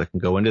research that can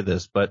go into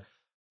this, but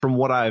from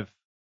what I've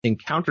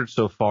encountered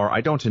so far,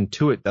 I don't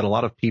intuit that a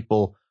lot of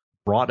people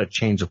brought a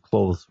change of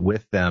clothes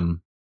with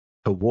them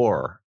to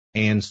war.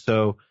 And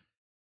so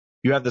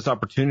you have this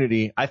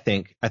opportunity, I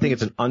think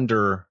it's an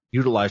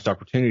underutilized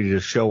opportunity to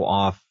show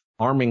off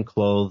arming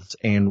clothes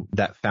and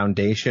that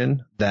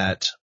foundation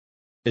that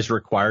is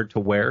required to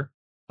wear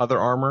other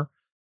armor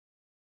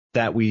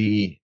that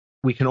we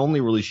can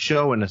only really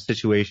show in a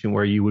situation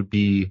where you would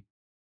be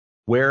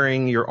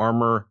wearing your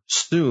armor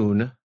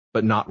soon,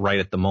 but not right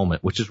at the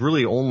moment, which is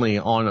really only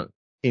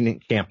in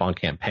camp on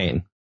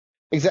campaign.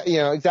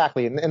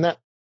 Exactly. And that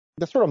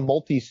the sort of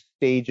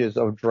multi-stages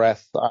of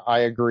dress, I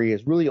agree,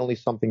 is really only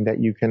something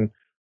that you can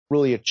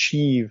really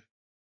achieve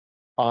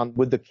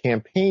with the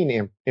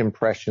campaign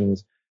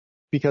impressions.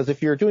 Because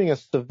if you're doing a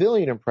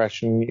civilian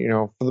impression,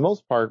 for the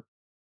most part,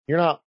 you're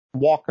not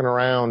walking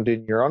around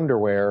in your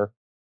underwear,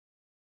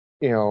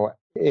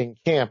 in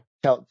camp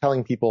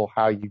telling people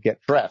how you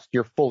get dressed.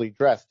 You're fully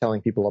dressed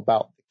telling people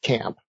about the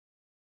camp.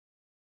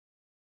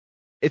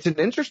 It's an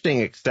interesting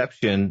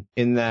exception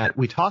in that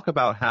we talk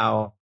about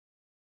how,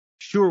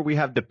 sure, we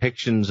have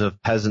depictions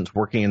of peasants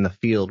working in the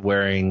field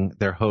wearing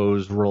their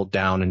hose rolled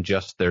down and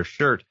just their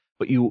shirt,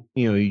 but you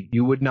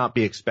would not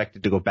be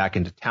expected to go back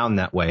into town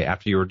that way.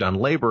 After you were done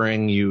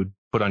laboring, you'd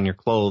put on your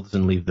clothes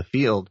and leave the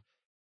field.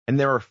 And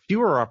there are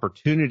fewer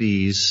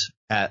opportunities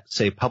at,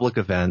 say, public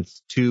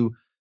events to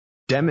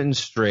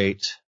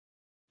demonstrate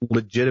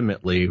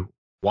legitimately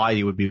why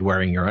you would be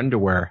wearing your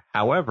underwear.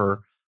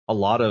 However, a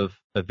lot of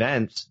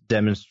events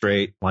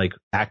demonstrate like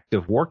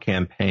active war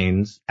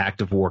campaigns,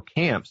 active war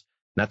camps.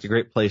 And that's a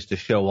great place to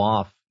show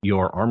off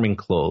your arming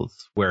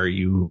clothes where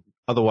you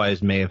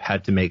otherwise may have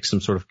had to make some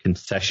sort of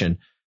concession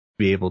to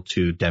be able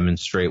to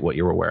demonstrate what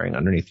you were wearing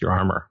underneath your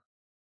armor.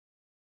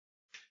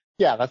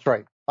 Yeah, that's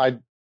right. I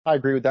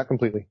agree with that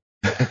completely.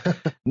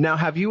 Now,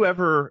 have you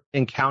ever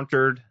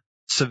encountered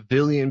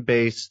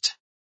civilian-based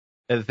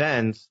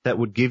events that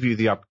would give you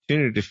the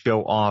opportunity to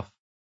show off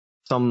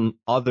some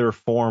other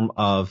form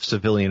of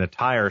civilian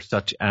attire,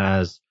 such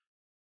as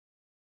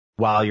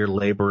while you're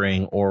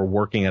laboring or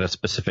working at a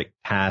specific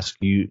task,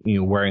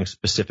 you wearing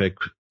specific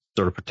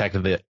sort of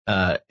protective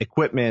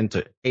equipment,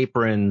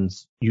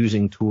 aprons,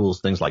 using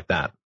tools, things like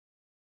that?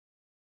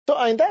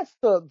 So that's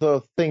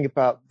the thing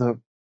about one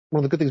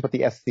of the good things about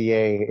the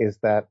SCA is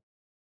that,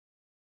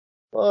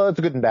 it's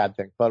a good and bad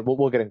thing, but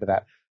we'll get into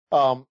that.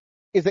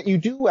 Is that you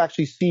do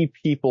actually see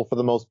people, for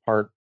the most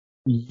part,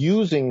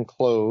 using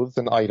clothes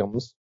and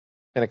items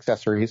and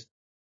accessories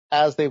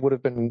as they would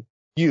have been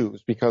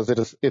used, because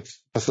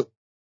it's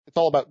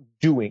all about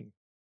doing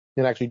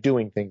and actually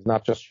doing things,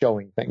 not just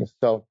showing things.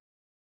 So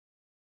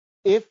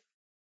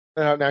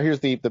now here's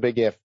the big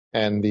if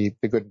and the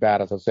good and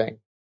bad, as I was saying.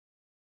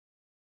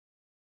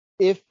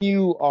 If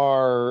you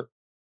are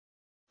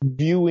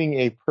viewing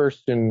a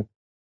person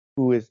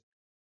who is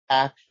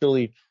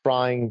actually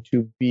trying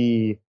to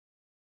be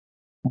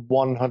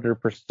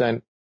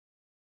 100%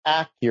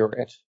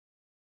 accurate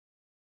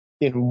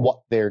in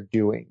what they're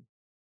doing,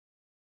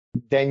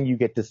 then you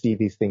get to see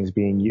these things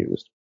being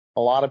used.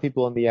 A lot of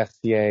people in the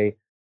SCA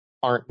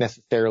aren't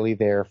necessarily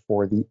there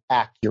for the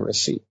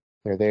accuracy.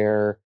 They're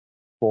there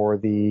for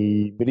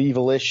the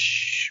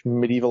medievalesque,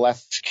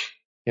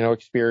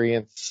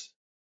 experience,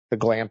 the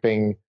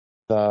glamping,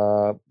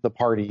 the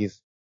parties,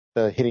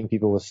 the hitting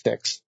people with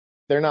sticks.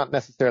 They're not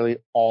necessarily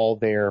all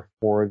there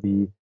for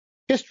the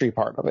history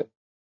part of it.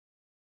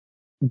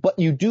 But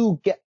you do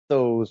get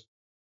those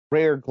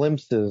rare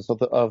glimpses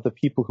of the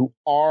people who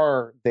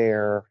are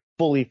there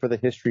fully for the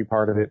history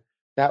part of it.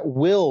 That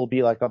will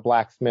be like a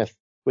blacksmith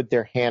with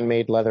their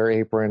handmade leather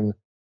apron,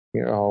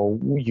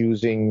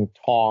 using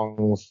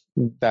tongs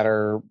that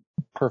are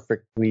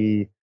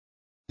perfectly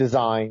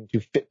designed to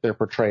fit their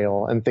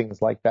portrayal and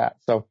things like that.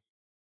 So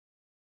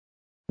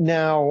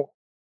now,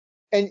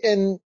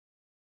 and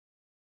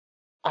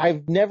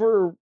I've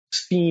never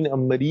seen a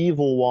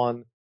medieval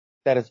one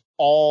that is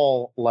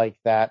all like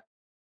that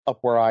up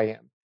where I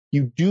am.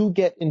 You do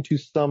get into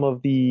some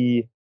of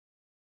the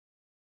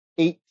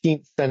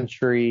 18th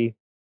century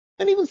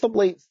and even some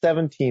late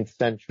 17th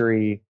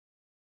century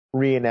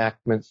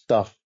reenactment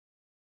stuff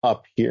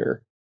up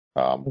here,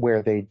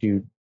 where they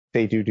do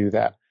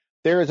that.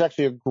 There is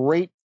actually a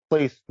great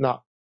place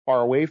not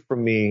far away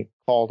from me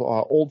called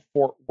Old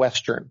Fort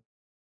Western,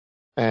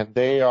 and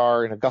they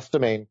are in Augusta,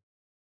 Maine.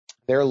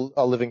 They're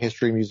a living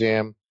history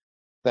museum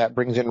that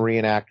brings in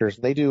reenactors.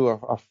 They do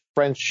a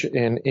French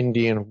and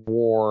Indian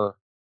War.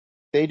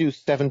 They do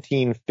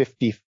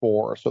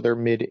 1754, so they're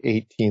mid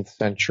 18th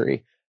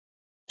century.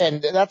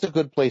 And that's a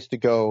good place to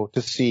go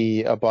to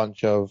see a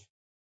bunch of,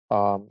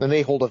 and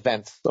they hold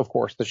events, of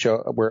course, to show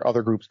where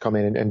other groups come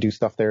in and do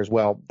stuff there as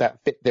well that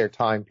fit their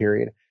time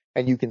period.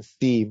 And you can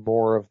see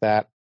more of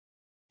that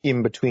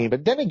in between.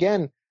 But then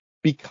again,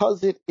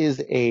 because it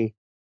is a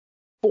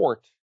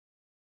fort,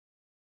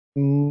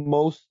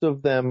 most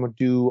of them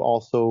do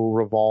also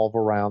revolve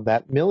around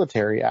that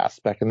military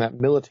aspect and that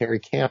military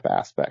camp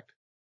aspect.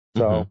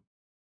 So,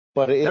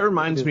 but that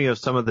reminds me of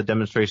some of the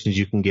demonstrations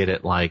you can get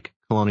at like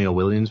Colonial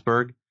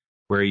Williamsburg,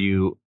 where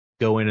you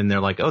go in and they're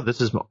like, oh, this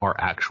is our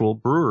actual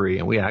brewery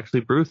and we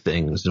actually brew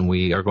things and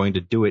we are going to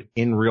do it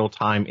in real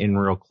time, in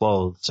real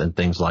clothes and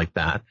things like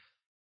that.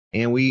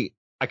 And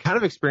I kind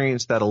of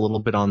experienced that a little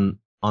bit on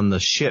the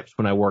ships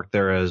when I worked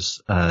there as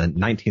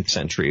 19th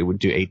century, would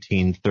do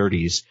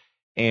 1830s.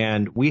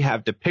 And we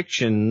have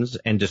depictions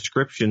and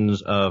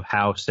descriptions of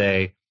how,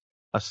 say,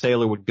 a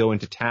sailor would go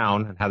into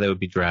town and how they would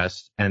be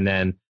dressed, and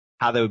then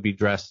how they would be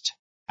dressed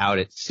out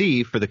at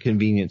sea for the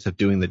convenience of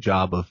doing the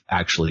job of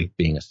actually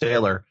being a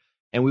sailor.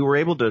 And we were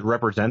able to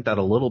represent that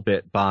a little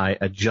bit by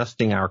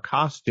adjusting our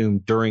costume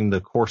during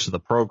the course of the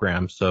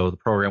program. So the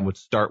program would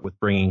start with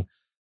bringing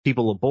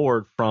people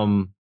aboard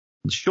from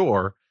the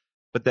shore,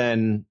 but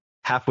then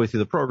halfway through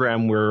the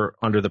program, we're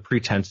under the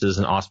pretenses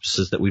and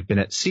auspices that we've been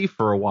at sea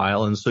for a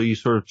while. And so you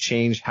sort of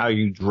change how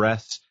you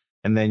dress.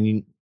 And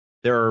then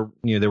there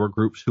were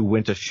groups who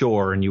went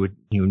ashore and you would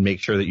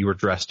make sure that you were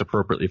dressed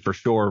appropriately for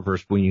shore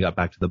versus when you got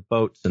back to the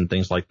boats and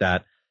things like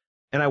that.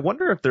 And I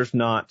wonder if there's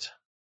not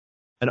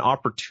an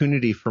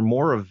opportunity for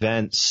more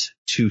events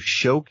to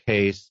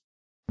showcase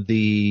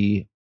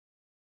the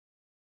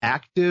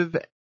active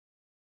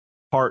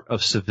part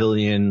of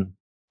civilian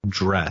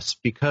dress,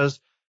 because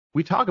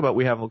we talk about,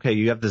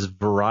 you have this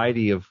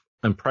variety of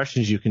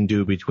impressions you can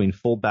do between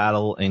full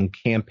battle and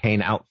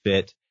campaign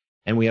outfit.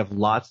 And we have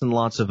lots and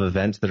lots of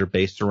events that are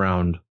based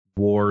around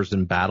wars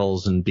and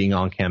battles and being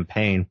on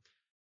campaign.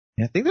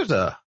 And I think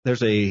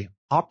there's a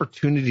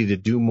opportunity to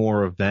do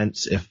more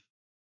events if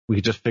we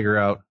could just figure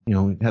out,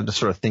 we have to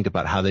sort of think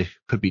about how they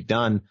could be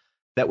done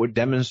that would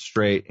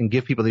demonstrate and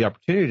give people the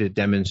opportunity to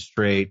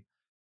demonstrate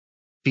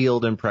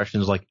field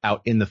impressions, like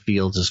out in the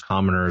fields as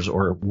commoners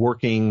or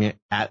working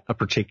at a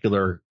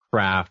particular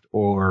craft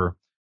or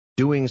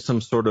doing some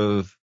sort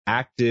of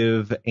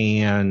active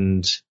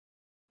and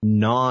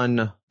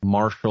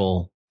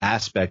non-martial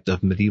aspect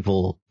of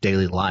medieval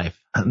daily life.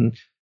 I'm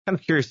kind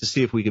of curious to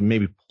see if we can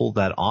maybe pull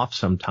that off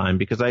sometime,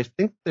 because I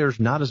think there's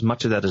not as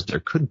much of that as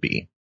there could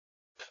be.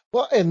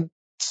 Well, and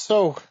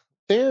so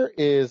there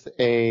is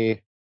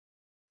a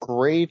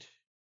great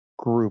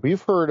group.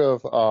 You've heard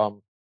of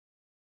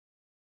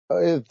the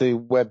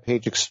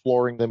webpage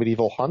Exploring the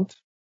Medieval Hunt?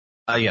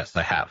 Yes,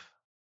 I have.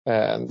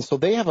 And so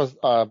they have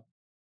a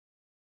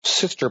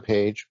sister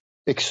page,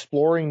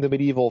 Exploring the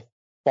Medieval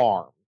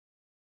Farm.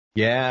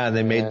 Yeah,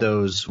 they made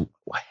those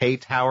hay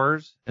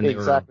towers. And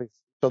exactly.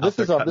 So this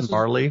is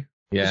barley.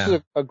 Yeah. This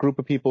is a group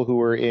of people who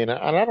are in,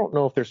 and I don't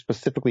know if they're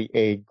specifically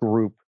a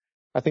group.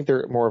 I think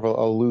they're more of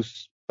a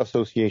loose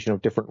association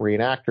of different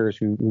reenactors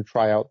who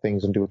try out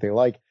things and do what they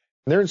like.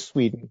 And they're in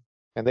Sweden.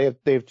 And they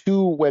have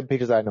two web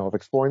pages I know of,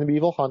 Exploring the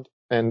Medieval Hunt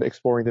and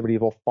Exploring the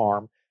Medieval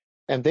Farm.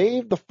 And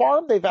they do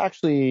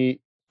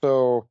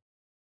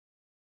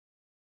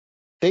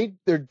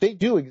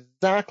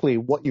exactly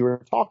what you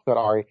were talking about,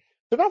 Ari.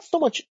 They're not so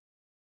much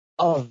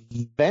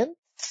events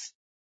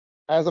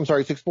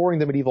it's Exploring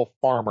the Medieval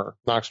Farmer,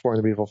 not Exploring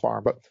the Medieval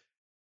Farm, but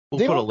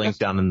we'll put a link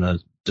down in the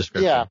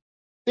description. Yeah.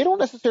 They don't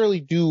necessarily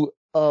do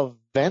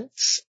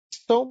events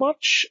so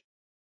much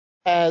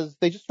as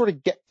they just sort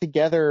of get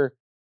together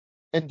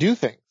and do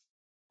things.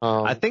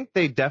 I think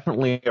they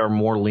definitely are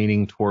more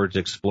leaning towards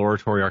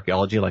exploratory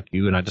archaeology, like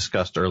you and I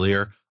discussed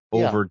earlier,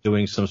 over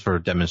doing some sort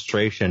of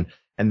demonstration.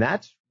 And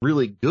that's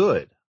really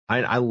good.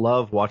 I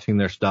love watching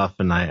their stuff,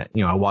 and I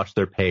watch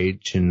their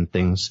page and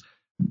things,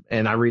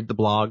 and I read the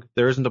blog.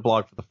 There isn't a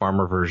blog for the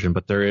farmer version,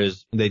 but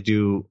they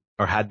do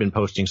or had been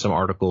posting some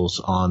articles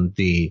on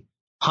the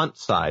hunt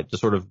side to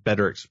sort of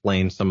better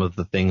explain some of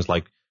the things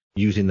like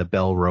using the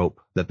bell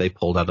rope that they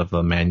pulled out of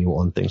a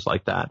manual and things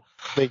like that.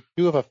 They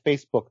do have a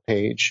Facebook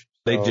page.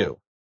 They do.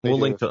 We'll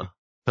link to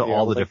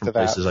all the different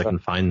places I can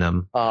find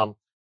them. So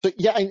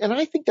yeah, and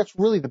I think that's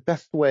really the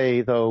best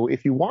way, though,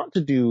 if you want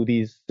to do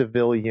these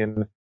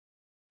civilian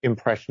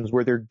impressions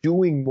where they're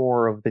doing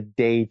more of the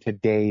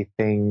day-to-day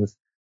things.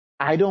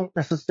 I don't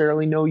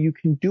necessarily know you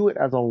can do it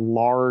as a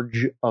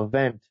large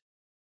event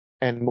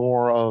and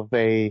more of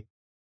a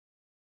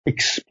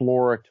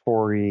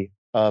exploratory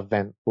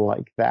event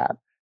like that,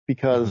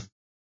 because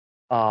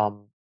yeah,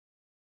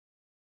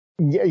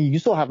 you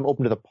still have them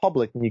open to the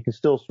public, and you can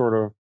still sort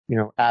of,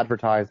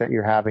 advertise that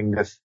you're having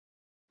this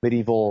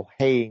medieval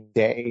haying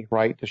day,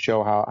 right, to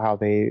show how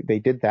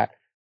they did that.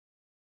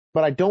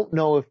 But I don't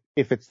know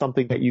if it's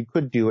something that you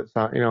could do at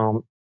some,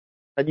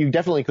 and you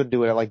definitely couldn't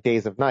do it at like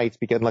days of nights,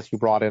 because unless you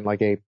brought in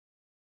like a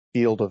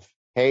field of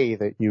hay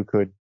that you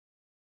could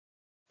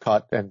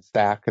cut and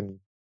stack and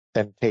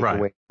then take Right.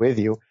 away with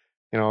you.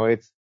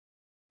 It's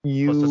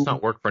you. Plus, it's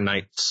not work for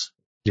nights.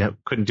 Yeah,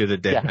 couldn't do the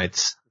day Yeah.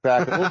 nights.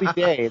 Exactly. It'll be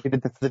day.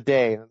 It's the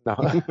day. No.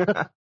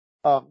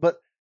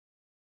 But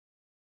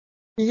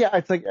yeah,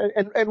 it's like,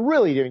 and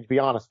really, to be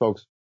honest,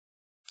 folks,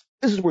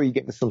 this is where you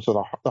get into some sort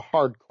of the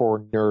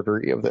hardcore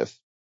nerdery of this.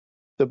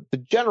 The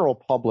general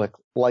public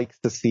likes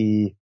to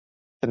see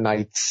the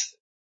knights,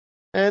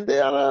 and It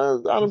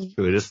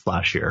is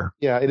flashier.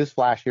 Yeah, it is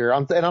flashier.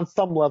 And on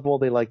some level,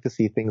 they like to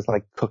see things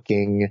like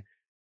cooking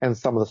and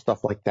some of the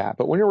stuff like that.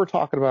 But when we're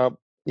talking about,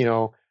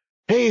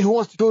 hey, who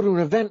wants to go to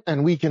an event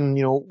and we can,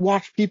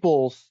 watch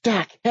people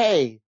stack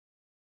hay?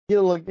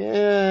 You're like,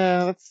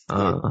 yeah, that's.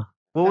 Well,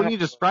 when you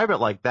describe it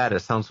like that,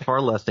 it sounds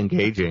far less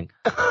engaging.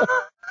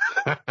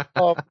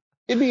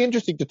 It'd be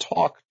interesting to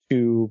talk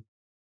to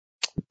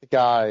the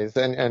guys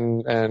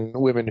and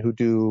women who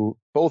do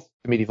both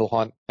the medieval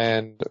hunt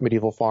and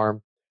medieval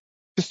farm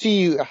to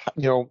see,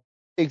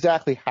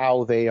 exactly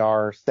how they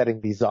are setting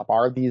these up.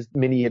 Are these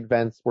mini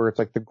events where it's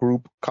like the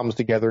group comes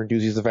together and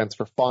does these events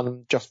for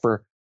fun, just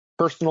for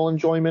personal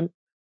enjoyment?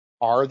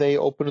 Are they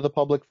open to the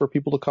public for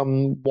people to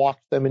come watch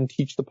them and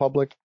teach the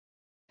public?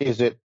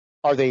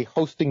 Are they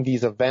hosting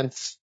these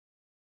events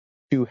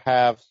to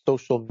have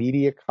social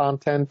media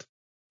content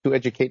to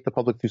educate the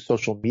public through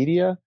social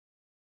media?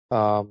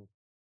 But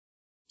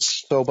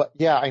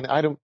yeah,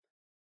 I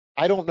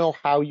don't know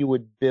how you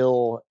would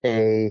bill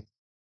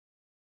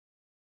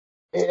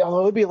it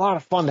would be a lot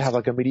of fun to have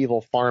like a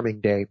medieval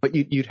farming day, but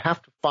you'd have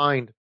to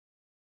find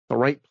the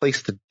right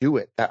place to do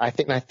it. I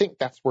think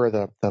that's where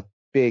the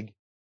big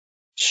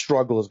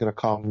struggle is going to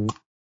come.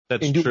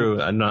 That's true.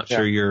 I'm not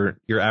sure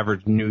your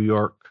average New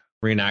York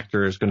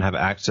reenactor is going to have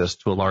access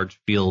to a large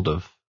field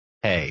of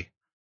hay.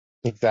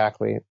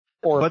 Exactly.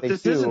 But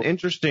this is an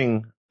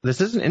interesting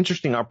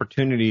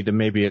opportunity to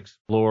maybe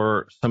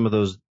explore some of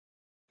those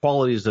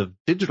qualities of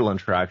digital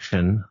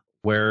interaction,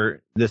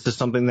 where this is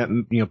something that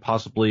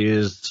possibly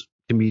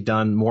can be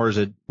done more as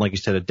like you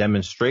said, a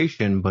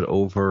demonstration, but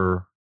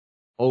over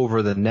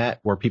the net,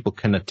 where people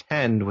can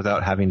attend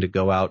without having to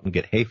go out and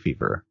get hay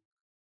fever.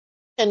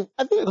 And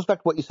I think it goes back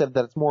to what you said,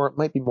 that it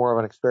might be more of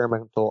an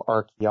experimental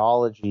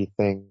archaeology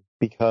thing,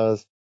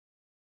 because,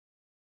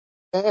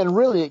 and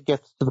really it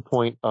gets to the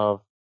point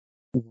of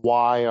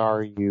why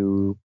are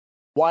you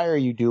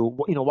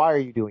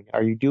doing it?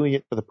 Are you doing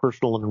it for the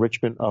personal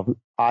enrichment of,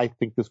 I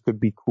think this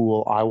could be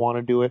cool, I want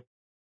to do it?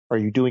 Are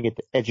you doing it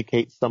to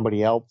educate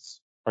somebody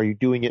else? Are you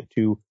doing it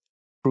to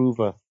prove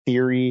a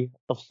theory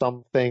of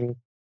something?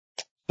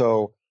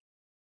 Or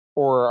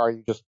are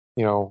you just,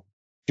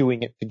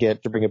 doing it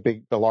to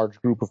bring a large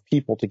group of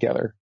people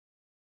together?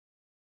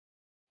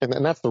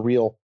 And that's the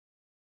real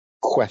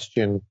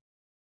question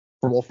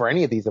for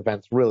any of these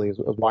events, really, is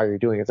why you're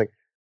doing it. It's like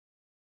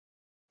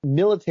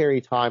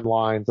military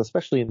timelines,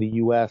 especially in the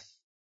U.S.,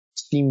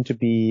 seem to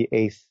be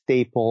a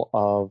staple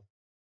of,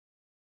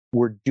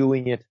 we're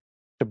doing it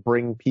to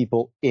bring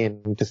people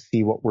in to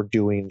see what we're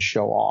doing and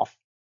show off.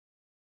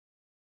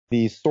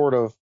 The sort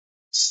of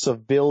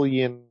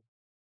civilians,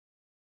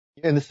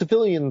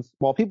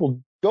 while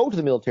people go to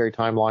the military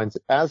timelines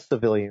as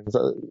civilians,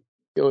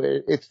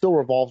 it still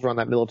revolves around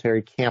that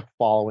military camp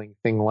following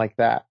thing like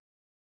that.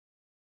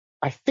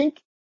 I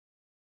think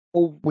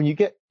when you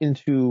get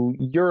into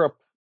Europe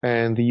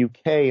and the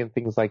UK and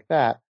things like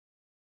that,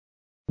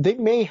 they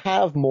may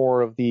have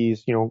more of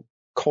these,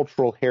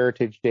 cultural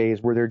heritage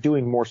days where they're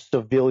doing more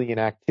civilian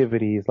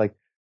activities, like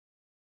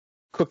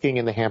cooking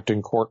in the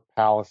Hampton Court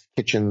Palace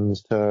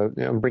kitchens to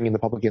bringing the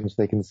public in so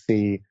they can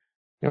see,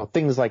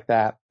 things like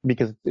that,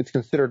 because it's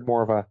considered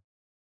more of a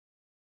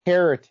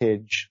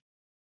heritage,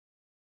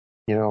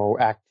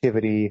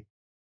 activity.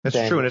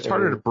 That's true, and it's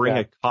harder to bring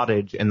a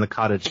cottage and the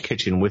cottage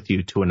kitchen with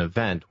you to an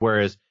event,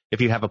 whereas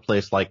if you have a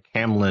place like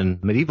Hamlin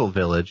Medieval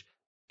Village,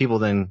 people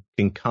then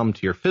can come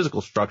to your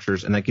physical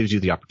structures, and that gives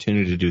you the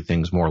opportunity to do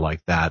things more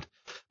like that.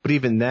 But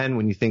even then,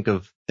 when you think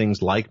of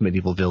things like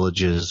medieval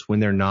villages, when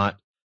they're not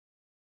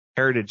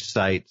heritage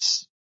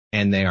sites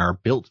and they are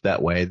built that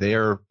way, they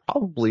are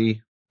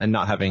probably, and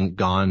not having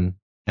gone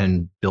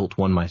and built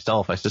one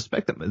myself, I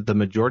suspect that the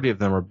majority of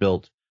them are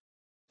built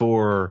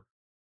for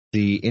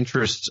the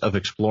interests of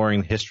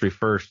exploring history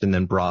first, and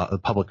then the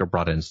public are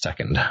brought in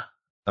second.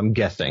 I'm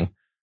guessing.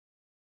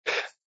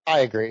 I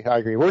agree.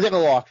 We're getting a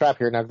little off track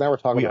here now. Now we're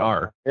talking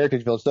about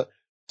Heritage Village.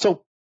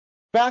 So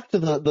back to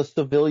the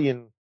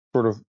civilian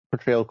sort of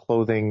portrayal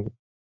clothing,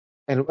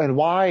 and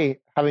why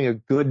having a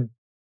good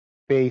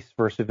base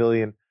for a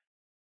civilian,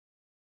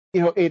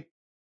 it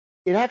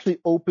actually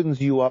opens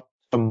you up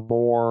to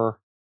more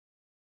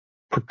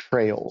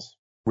portrayals,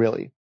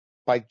 really,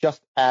 by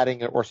just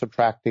adding or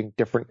subtracting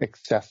different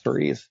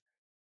accessories.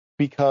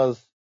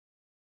 Because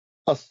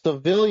a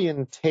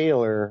civilian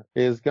tailor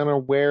is going to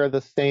wear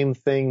the same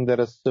thing that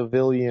a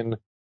civilian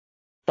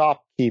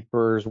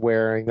shopkeeper is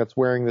wearing, that's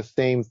wearing the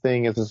same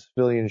thing as a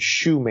civilian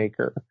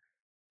shoemaker.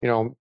 You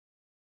know,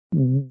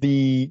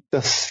 the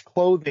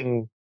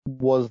clothing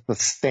was the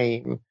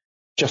same,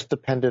 just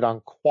depended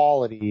on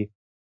quality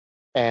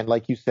and,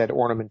 like you said,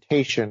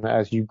 ornamentation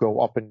as you go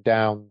up and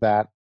down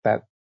that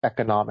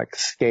economic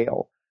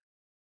scale.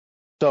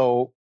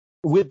 So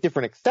with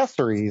different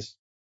accessories,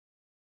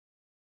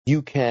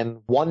 you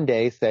can one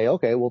day say,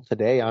 okay, well,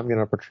 today I'm going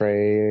to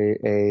portray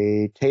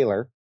a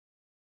tailor.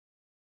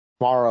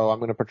 Tomorrow I'm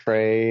going to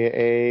portray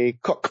a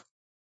cook.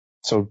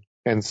 So,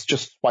 and it's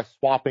just by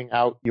swapping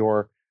out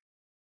your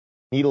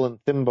needle and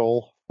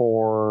thimble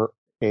for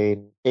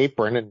an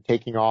apron and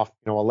taking off,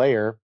 a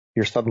layer,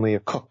 you're suddenly a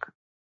cook.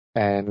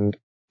 And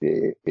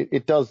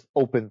it does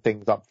open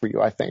things up for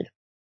you, I think.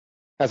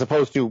 As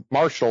opposed to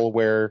martial,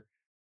 where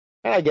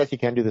I guess you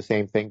can do the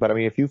same thing. But I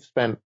mean, if you've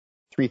spent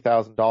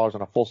 $3,000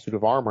 on a full suit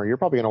of armor, you're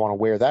probably going to want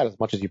to wear that as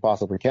much as you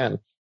possibly can.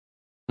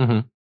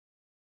 Mm-hmm.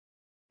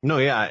 No,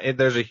 yeah,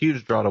 there's a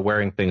huge draw to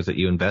wearing things that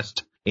you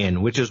invest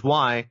in, which is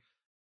why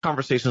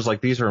conversations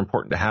like these are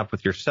important to have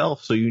with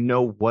yourself so you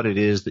know what it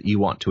is that you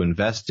want to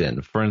invest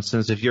in. For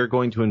instance, if you're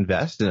going to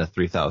invest in a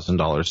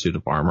 $3,000 suit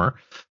of armor,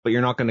 but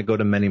you're not going to go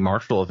to many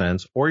martial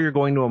events, or you're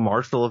going to a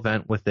martial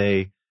event with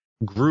a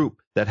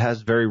group that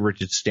has very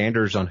rigid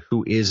standards on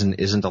who is and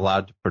isn't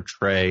allowed to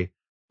portray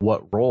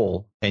what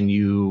role, and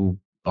you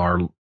are,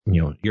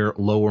 you're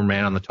lower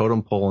man on the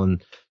totem pole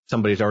and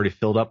somebody's already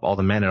filled up all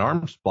the man at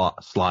arms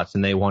slots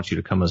and they want you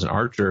to come as an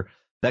archer,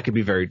 that could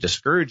be very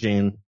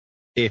discouraging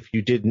if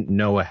you didn't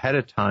know ahead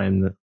of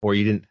time or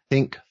you didn't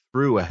think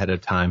through ahead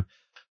of time.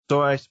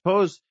 So I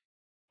suppose,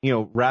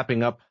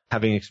 wrapping up,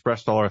 having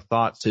expressed all our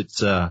thoughts,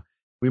 it's,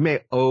 we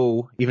may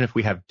owe, even if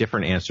we have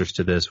different answers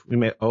to this, we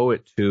may owe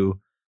it to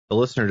the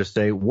listener to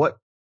say, what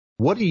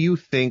do you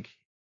think?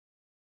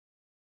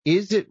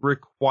 Is it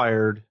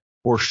required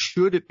or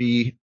should it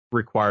be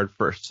required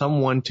for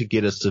someone to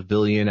get a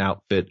civilian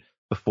outfit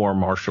before a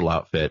martial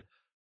outfit?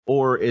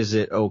 Or is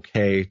it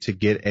okay to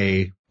get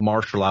a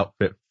martial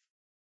outfit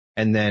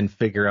and then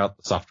figure out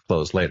the soft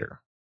clothes later?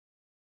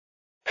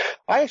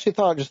 I actually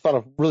thought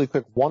of really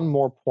quick one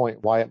more point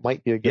why it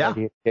might be a good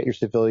idea to get your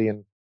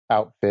civilian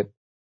outfit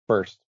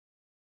first.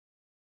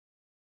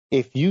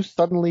 If you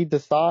suddenly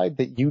decide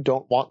that you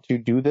don't want to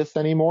do this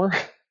anymore,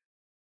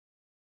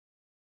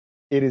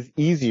 it is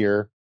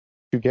easier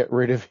to get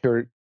rid of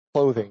your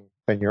clothing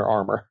than your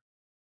armor.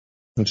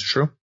 That's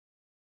true.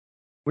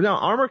 Well, now,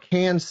 armor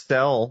can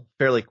sell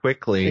fairly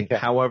quickly.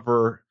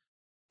 However,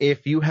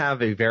 if you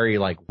have a very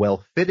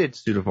well-fitted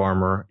suit of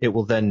armor, it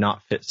will then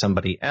not fit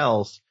somebody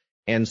else.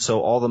 And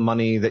so all the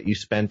money that you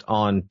spent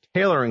on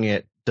tailoring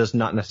it does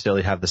not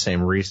necessarily have the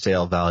same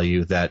resale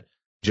value that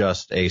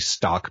just a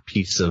stock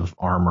piece of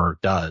armor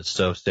does.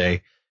 So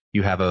say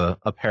you have a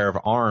pair of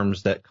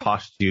arms that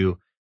cost you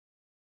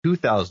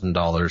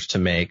 $2,000 to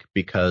make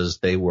because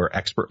they were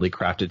expertly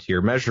crafted to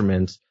your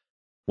measurements.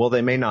 Well,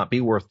 they may not be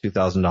worth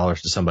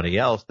 $2,000 to somebody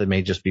else. They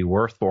may just be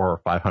worth $400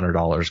 or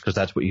 $500 because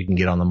that's what you can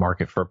get on the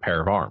market for a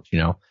pair of arms,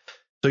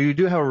 So you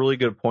do have a really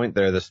good point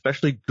there that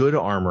especially good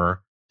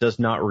armor does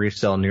not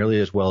resell nearly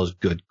as well as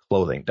good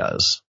clothing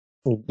does.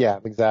 Yeah,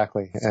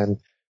 exactly. And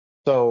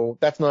so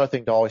that's another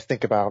thing to always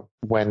think about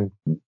when,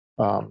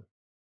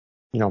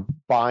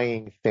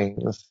 buying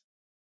things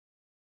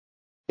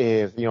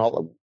is,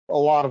 a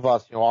lot of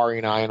us, Ari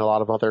and I and a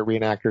lot of other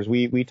reenactors,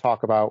 we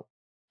talk about,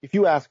 if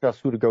you ask us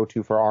who to go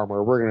to for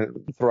armor, we're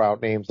going to throw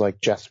out names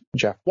like Jeff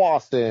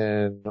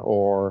Wasson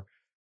or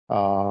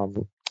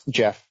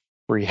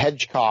Jeffrey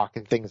Hedgecock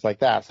and things like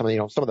that. Some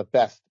of the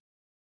best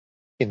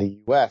in the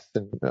U.S.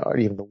 and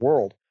even the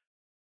world.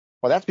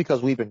 Well, that's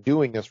because we've been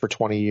doing this for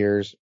 20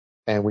 years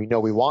and we know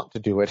we want to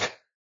do it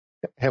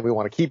and we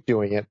want to keep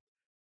doing it.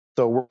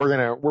 So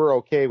we're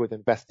okay with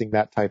investing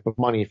that type of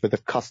money for the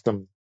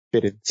custom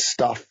fitted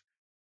stuff.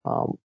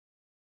 And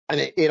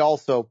it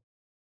also,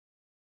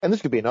 and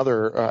this could be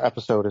another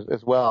episode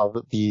as well.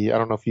 I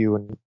don't know if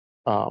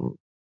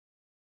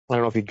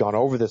you'd gone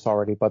over this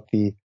already, but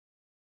the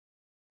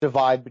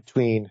divide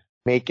between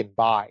make and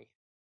buy,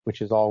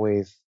 which is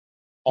always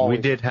we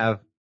did have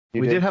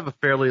a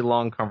fairly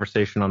long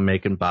conversation on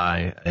make and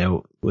buy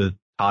with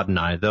Todd and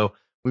I, though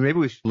maybe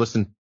we should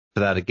listen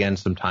to that again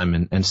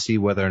sometime and see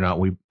whether or not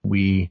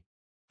we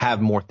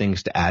have more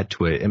things to add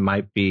to it. It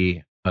might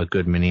be a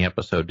good mini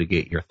episode to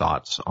get your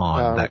thoughts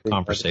on that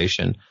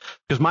conversation,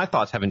 because my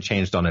thoughts haven't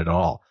changed on it at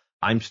all.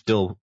 I'm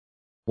still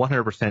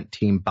 100%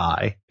 team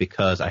buy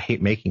because I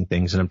hate making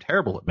things and I'm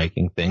terrible at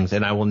making things,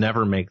 and I will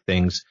never make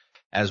things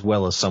as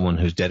well as someone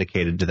who's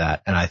dedicated to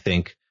that. And I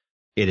think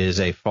it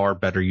is a far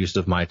better use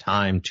of my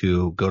time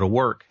to go to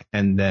work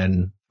and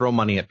then throw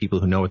money at people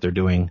who know what they're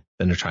doing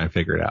than to try and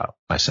figure it out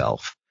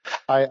myself.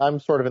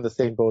 I'm sort of in the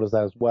same boat as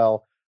that as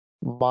well.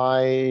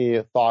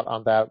 My thought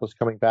on that was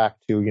coming back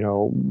to,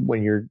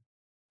 when you're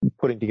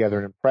putting together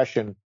an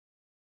impression,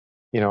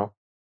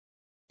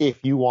 if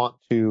you want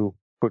to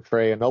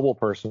portray a noble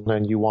person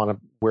and you want to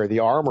wear the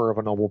armor of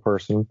a noble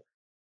person,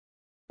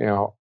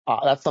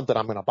 that's something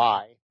I'm going to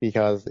buy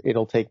because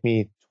it'll take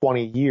me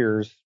 20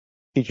 years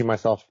teaching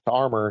myself to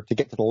armor to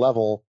get to the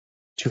level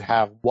to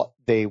have what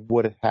they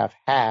would have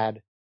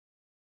had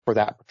for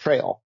that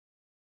portrayal.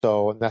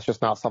 So that's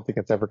just not something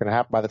that's ever going to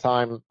happen. By the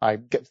time I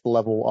get to the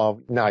level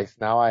of nice,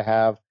 now I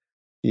have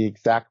the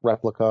exact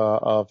replica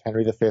of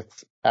Henry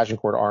V's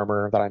Agincourt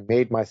armor that I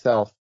made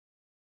myself.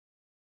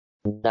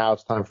 Now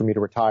it's time for me to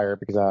retire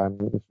because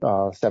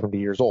I'm 70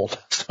 years old.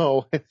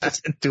 So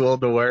it's too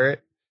old to wear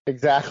it.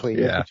 Exactly.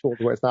 Yeah. It's too old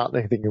to wear. It's not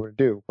anything you would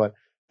do, but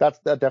that's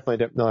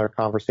definitely another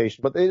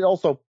conversation. But it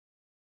also,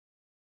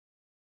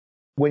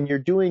 when you're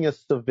doing a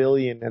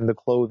civilian and the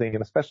clothing,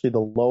 and especially the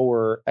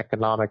lower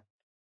economic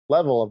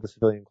level of the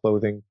civilian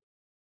clothing,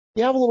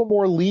 you have a little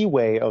more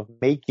leeway of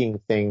making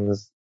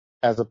things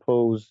as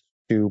opposed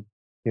to,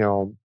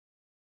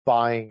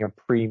 buying a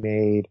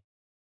pre-made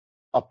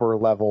upper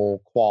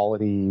level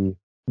quality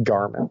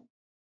garment.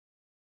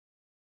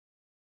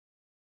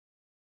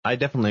 I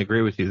definitely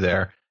agree with you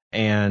there.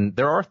 And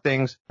there are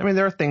things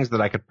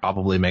that I could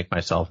probably make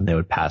myself and they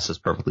would pass as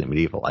perfectly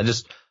medieval. I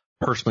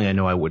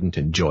know I wouldn't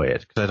enjoy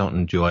it because I don't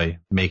enjoy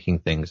making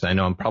things. I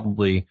know I'm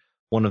probably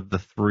one of the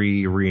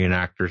 3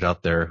 reenactors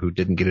out there who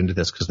didn't get into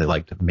this because they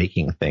liked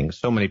making things.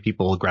 So many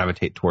people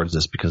gravitate towards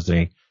this because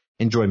they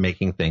enjoy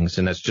making things.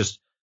 And that's just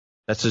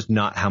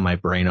not how my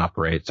brain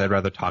operates. I'd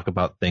rather talk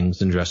about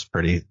things and dress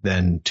pretty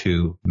than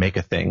to make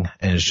a thing.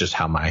 And it's just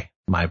how my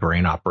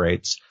brain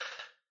operates.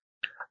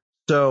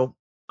 So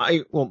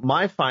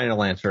my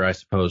final answer, I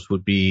suppose,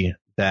 would be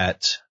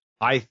that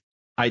I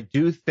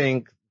do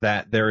think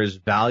that there is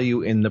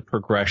value in the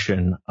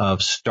progression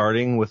of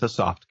starting with a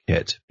soft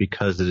kit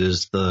because it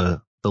is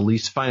the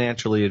least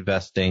financially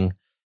investing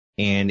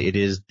and it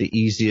is the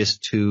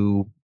easiest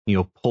to,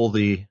 pull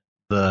the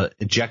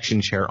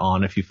ejection chair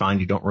on if you find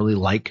you don't really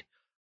like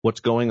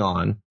what's going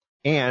on.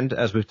 And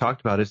as we've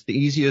talked about, it's the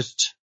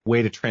easiest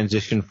way to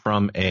transition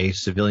from a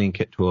civilian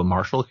kit to a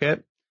martial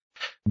kit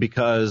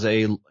because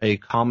a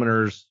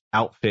commoner's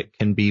outfit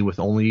can be with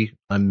only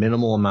a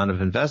minimal amount of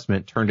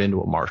investment turned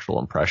into a martial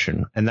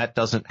impression. And that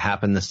doesn't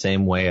happen the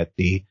same way at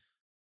the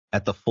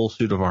full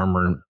suit of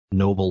armor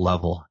noble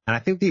level. And I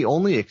think the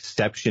only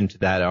exception to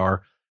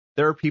that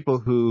there are people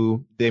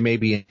who they may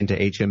be into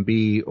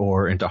HMB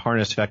or into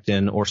harness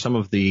fectin or some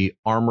of the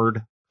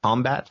armored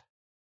combat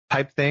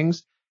type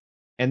things.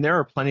 And there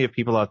are plenty of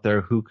people out there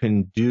who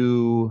can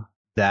do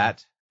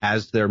that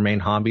as their main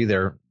hobby.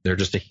 They're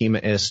just a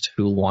HEMAist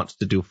who wants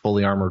to do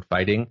fully armored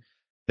fighting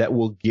that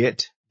will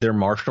get their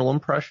martial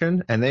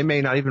impression, and they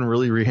may not even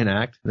really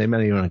reenact. They may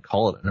not even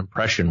call it an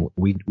impression.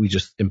 We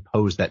just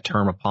impose that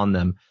term upon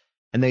them,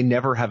 and they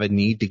never have a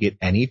need to get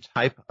any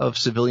type of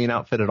civilian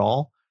outfit at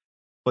all.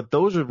 But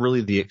those are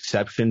really the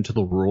exception to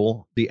the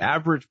rule. The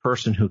average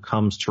person who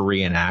comes to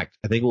reenact,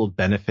 I think, will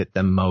benefit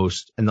them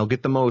most, and they'll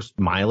get the most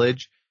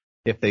mileage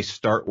if they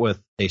start with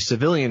a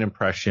civilian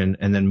impression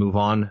and then move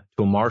on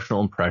to a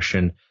martial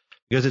impression,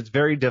 because it's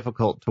very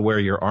difficult to wear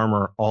your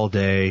armor all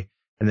day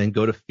and then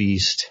go to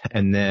feast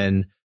and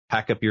then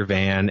pack up your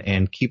van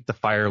and keep the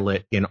fire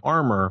lit in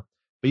armor.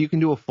 But you can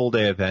do a full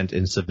day event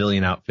in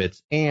civilian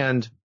outfits.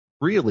 And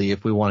really,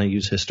 if we want to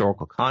use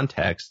historical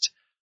context,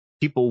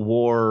 people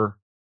wore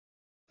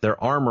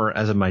their armor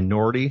as a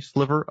minority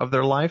sliver of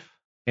their life,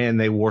 and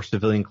they wore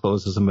civilian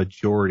clothes as a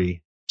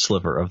majority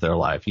sliver of their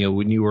life.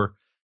 When you were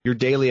your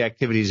daily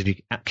activities, if you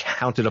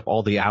counted up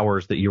all the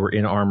hours that you were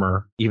in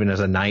armor, even as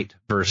a knight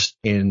versus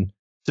in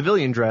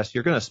civilian dress,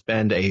 you're going to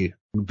spend a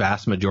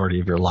vast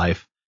majority of your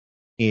life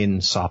in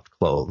soft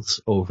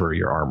clothes over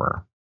your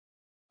armor.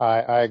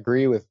 I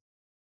agree with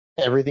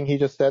everything he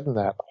just said in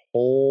that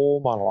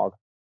whole monologue.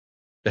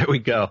 There we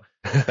go.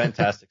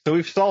 Fantastic. So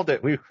we've solved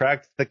it. We've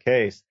cracked the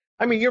case.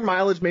 I mean, your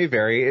mileage may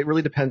vary. It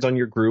really depends on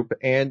your group.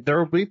 And there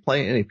will be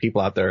plenty of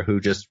people out there who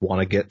just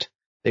want to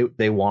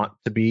they want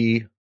to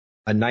be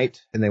a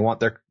knight, and they want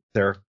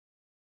their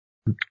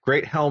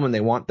great helm, and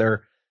they want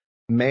their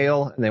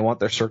mail, and they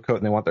want their surcoat,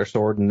 and they want their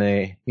sword, and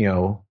they,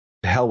 to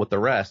hell with the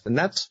rest. And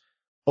that's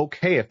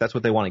okay if that's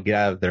what they want to get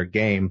out of their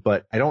game.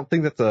 But I don't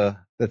think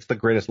that's the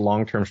greatest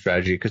long-term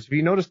strategy, because if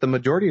you notice, the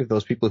majority of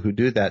those people who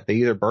do that, they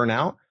either burn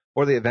out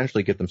or they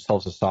eventually get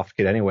themselves a soft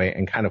kit anyway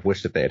and kind of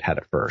wish that they had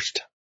it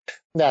first.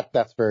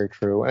 That's very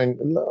true.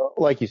 And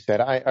like you said,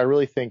 I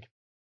really think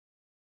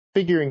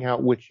figuring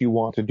out which you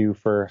want to do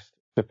first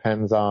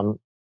depends on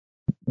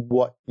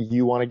what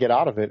you want to get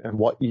out of it and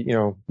what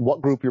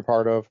group you're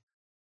part of,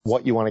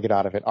 what you want to get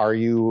out of it. Are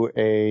you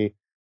a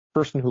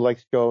person who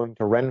likes going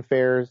to Ren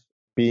fairs,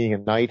 being a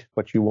knight,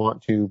 but you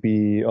want to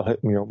be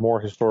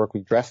more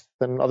historically dressed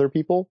than other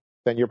people?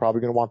 Then you're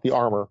probably going to want the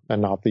armor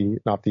and not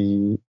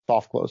the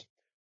soft clothes.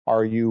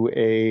 Are you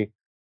a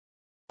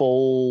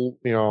full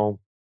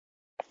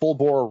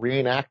bore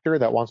reenactor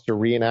that wants to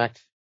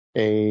reenact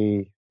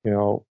a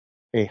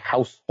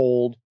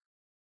household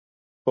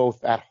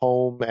both at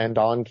home and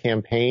on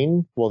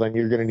campaign? Well, then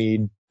you're going to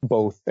need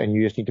both, and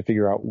you just need to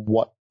figure out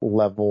what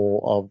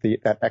level of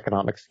that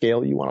economic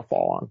scale you want to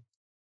fall on.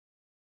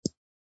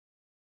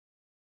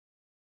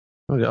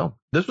 There we go.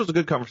 This was a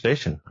good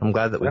conversation. I'm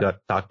glad that we got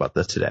to talk about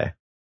this today.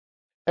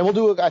 And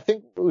I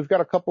think we've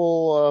got a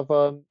couple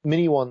of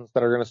mini ones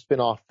that are going to spin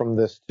off from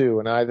this too.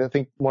 And I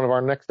think one of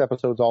our next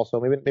episodes also,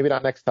 maybe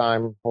not next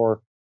time,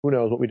 or who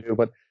knows what we do,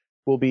 but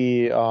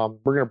we're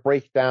going to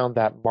break down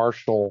that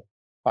martial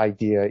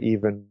idea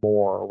even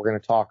more. We're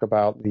going to talk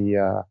about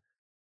the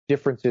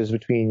differences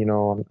between,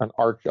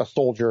 a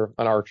soldier,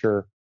 an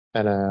archer,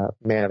 and a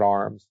man at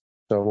arms.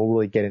 So we'll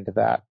really get into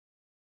that.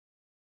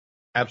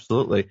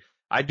 Absolutely.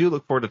 I do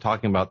look forward to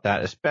talking about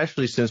that,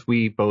 especially since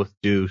we both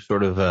do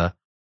sort of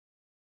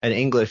an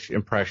English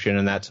impression,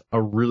 and that's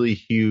a really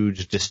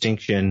huge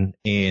distinction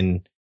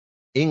in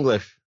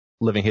English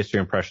living history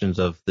impressions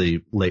of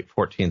the late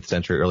 14th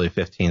century, early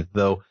 15th,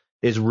 though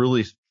is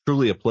really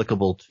truly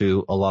applicable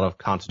to a lot of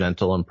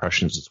continental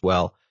impressions as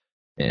well.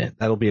 And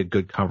that'll be a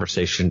good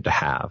conversation to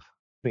have.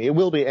 It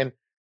will be. And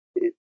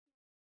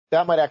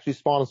that might actually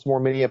spawn some more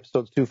mini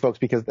episodes too, folks,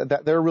 because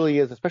there really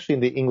is, especially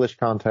in the English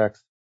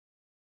context,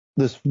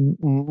 this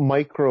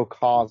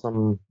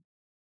microcosm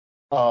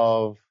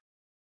of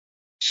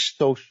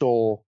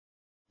social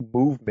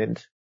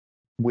movement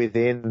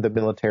within the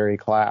military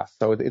class.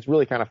 So it's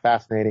really kind of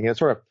fascinating. It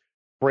sort of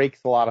breaks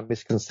a lot of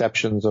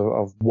misconceptions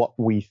of what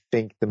we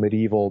think the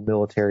medieval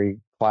military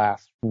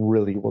class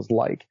really was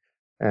like.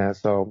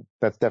 So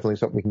that's definitely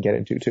something we can get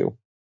into too.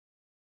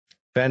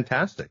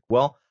 Fantastic.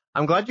 Well,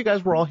 I'm glad you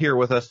guys were all here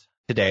with us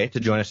today to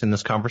join us in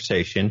this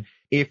conversation.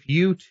 If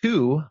you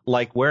too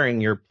like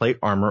wearing your plate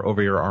armor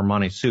over your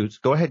Armani suits,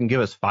 go ahead and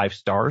give us 5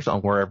 stars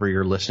on wherever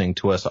you're listening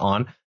to us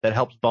on. That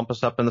helps bump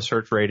us up in the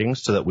search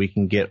ratings so that we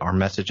can get our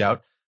message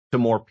out to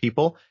more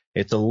people.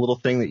 It's a little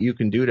thing that you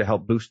can do to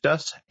help boost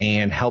us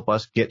and help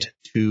us get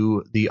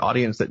to the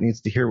audience that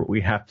needs to hear what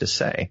we have to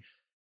say.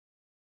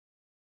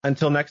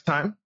 Until next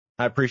time,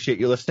 I appreciate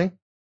you listening.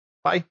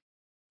 Bye.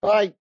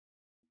 Bye.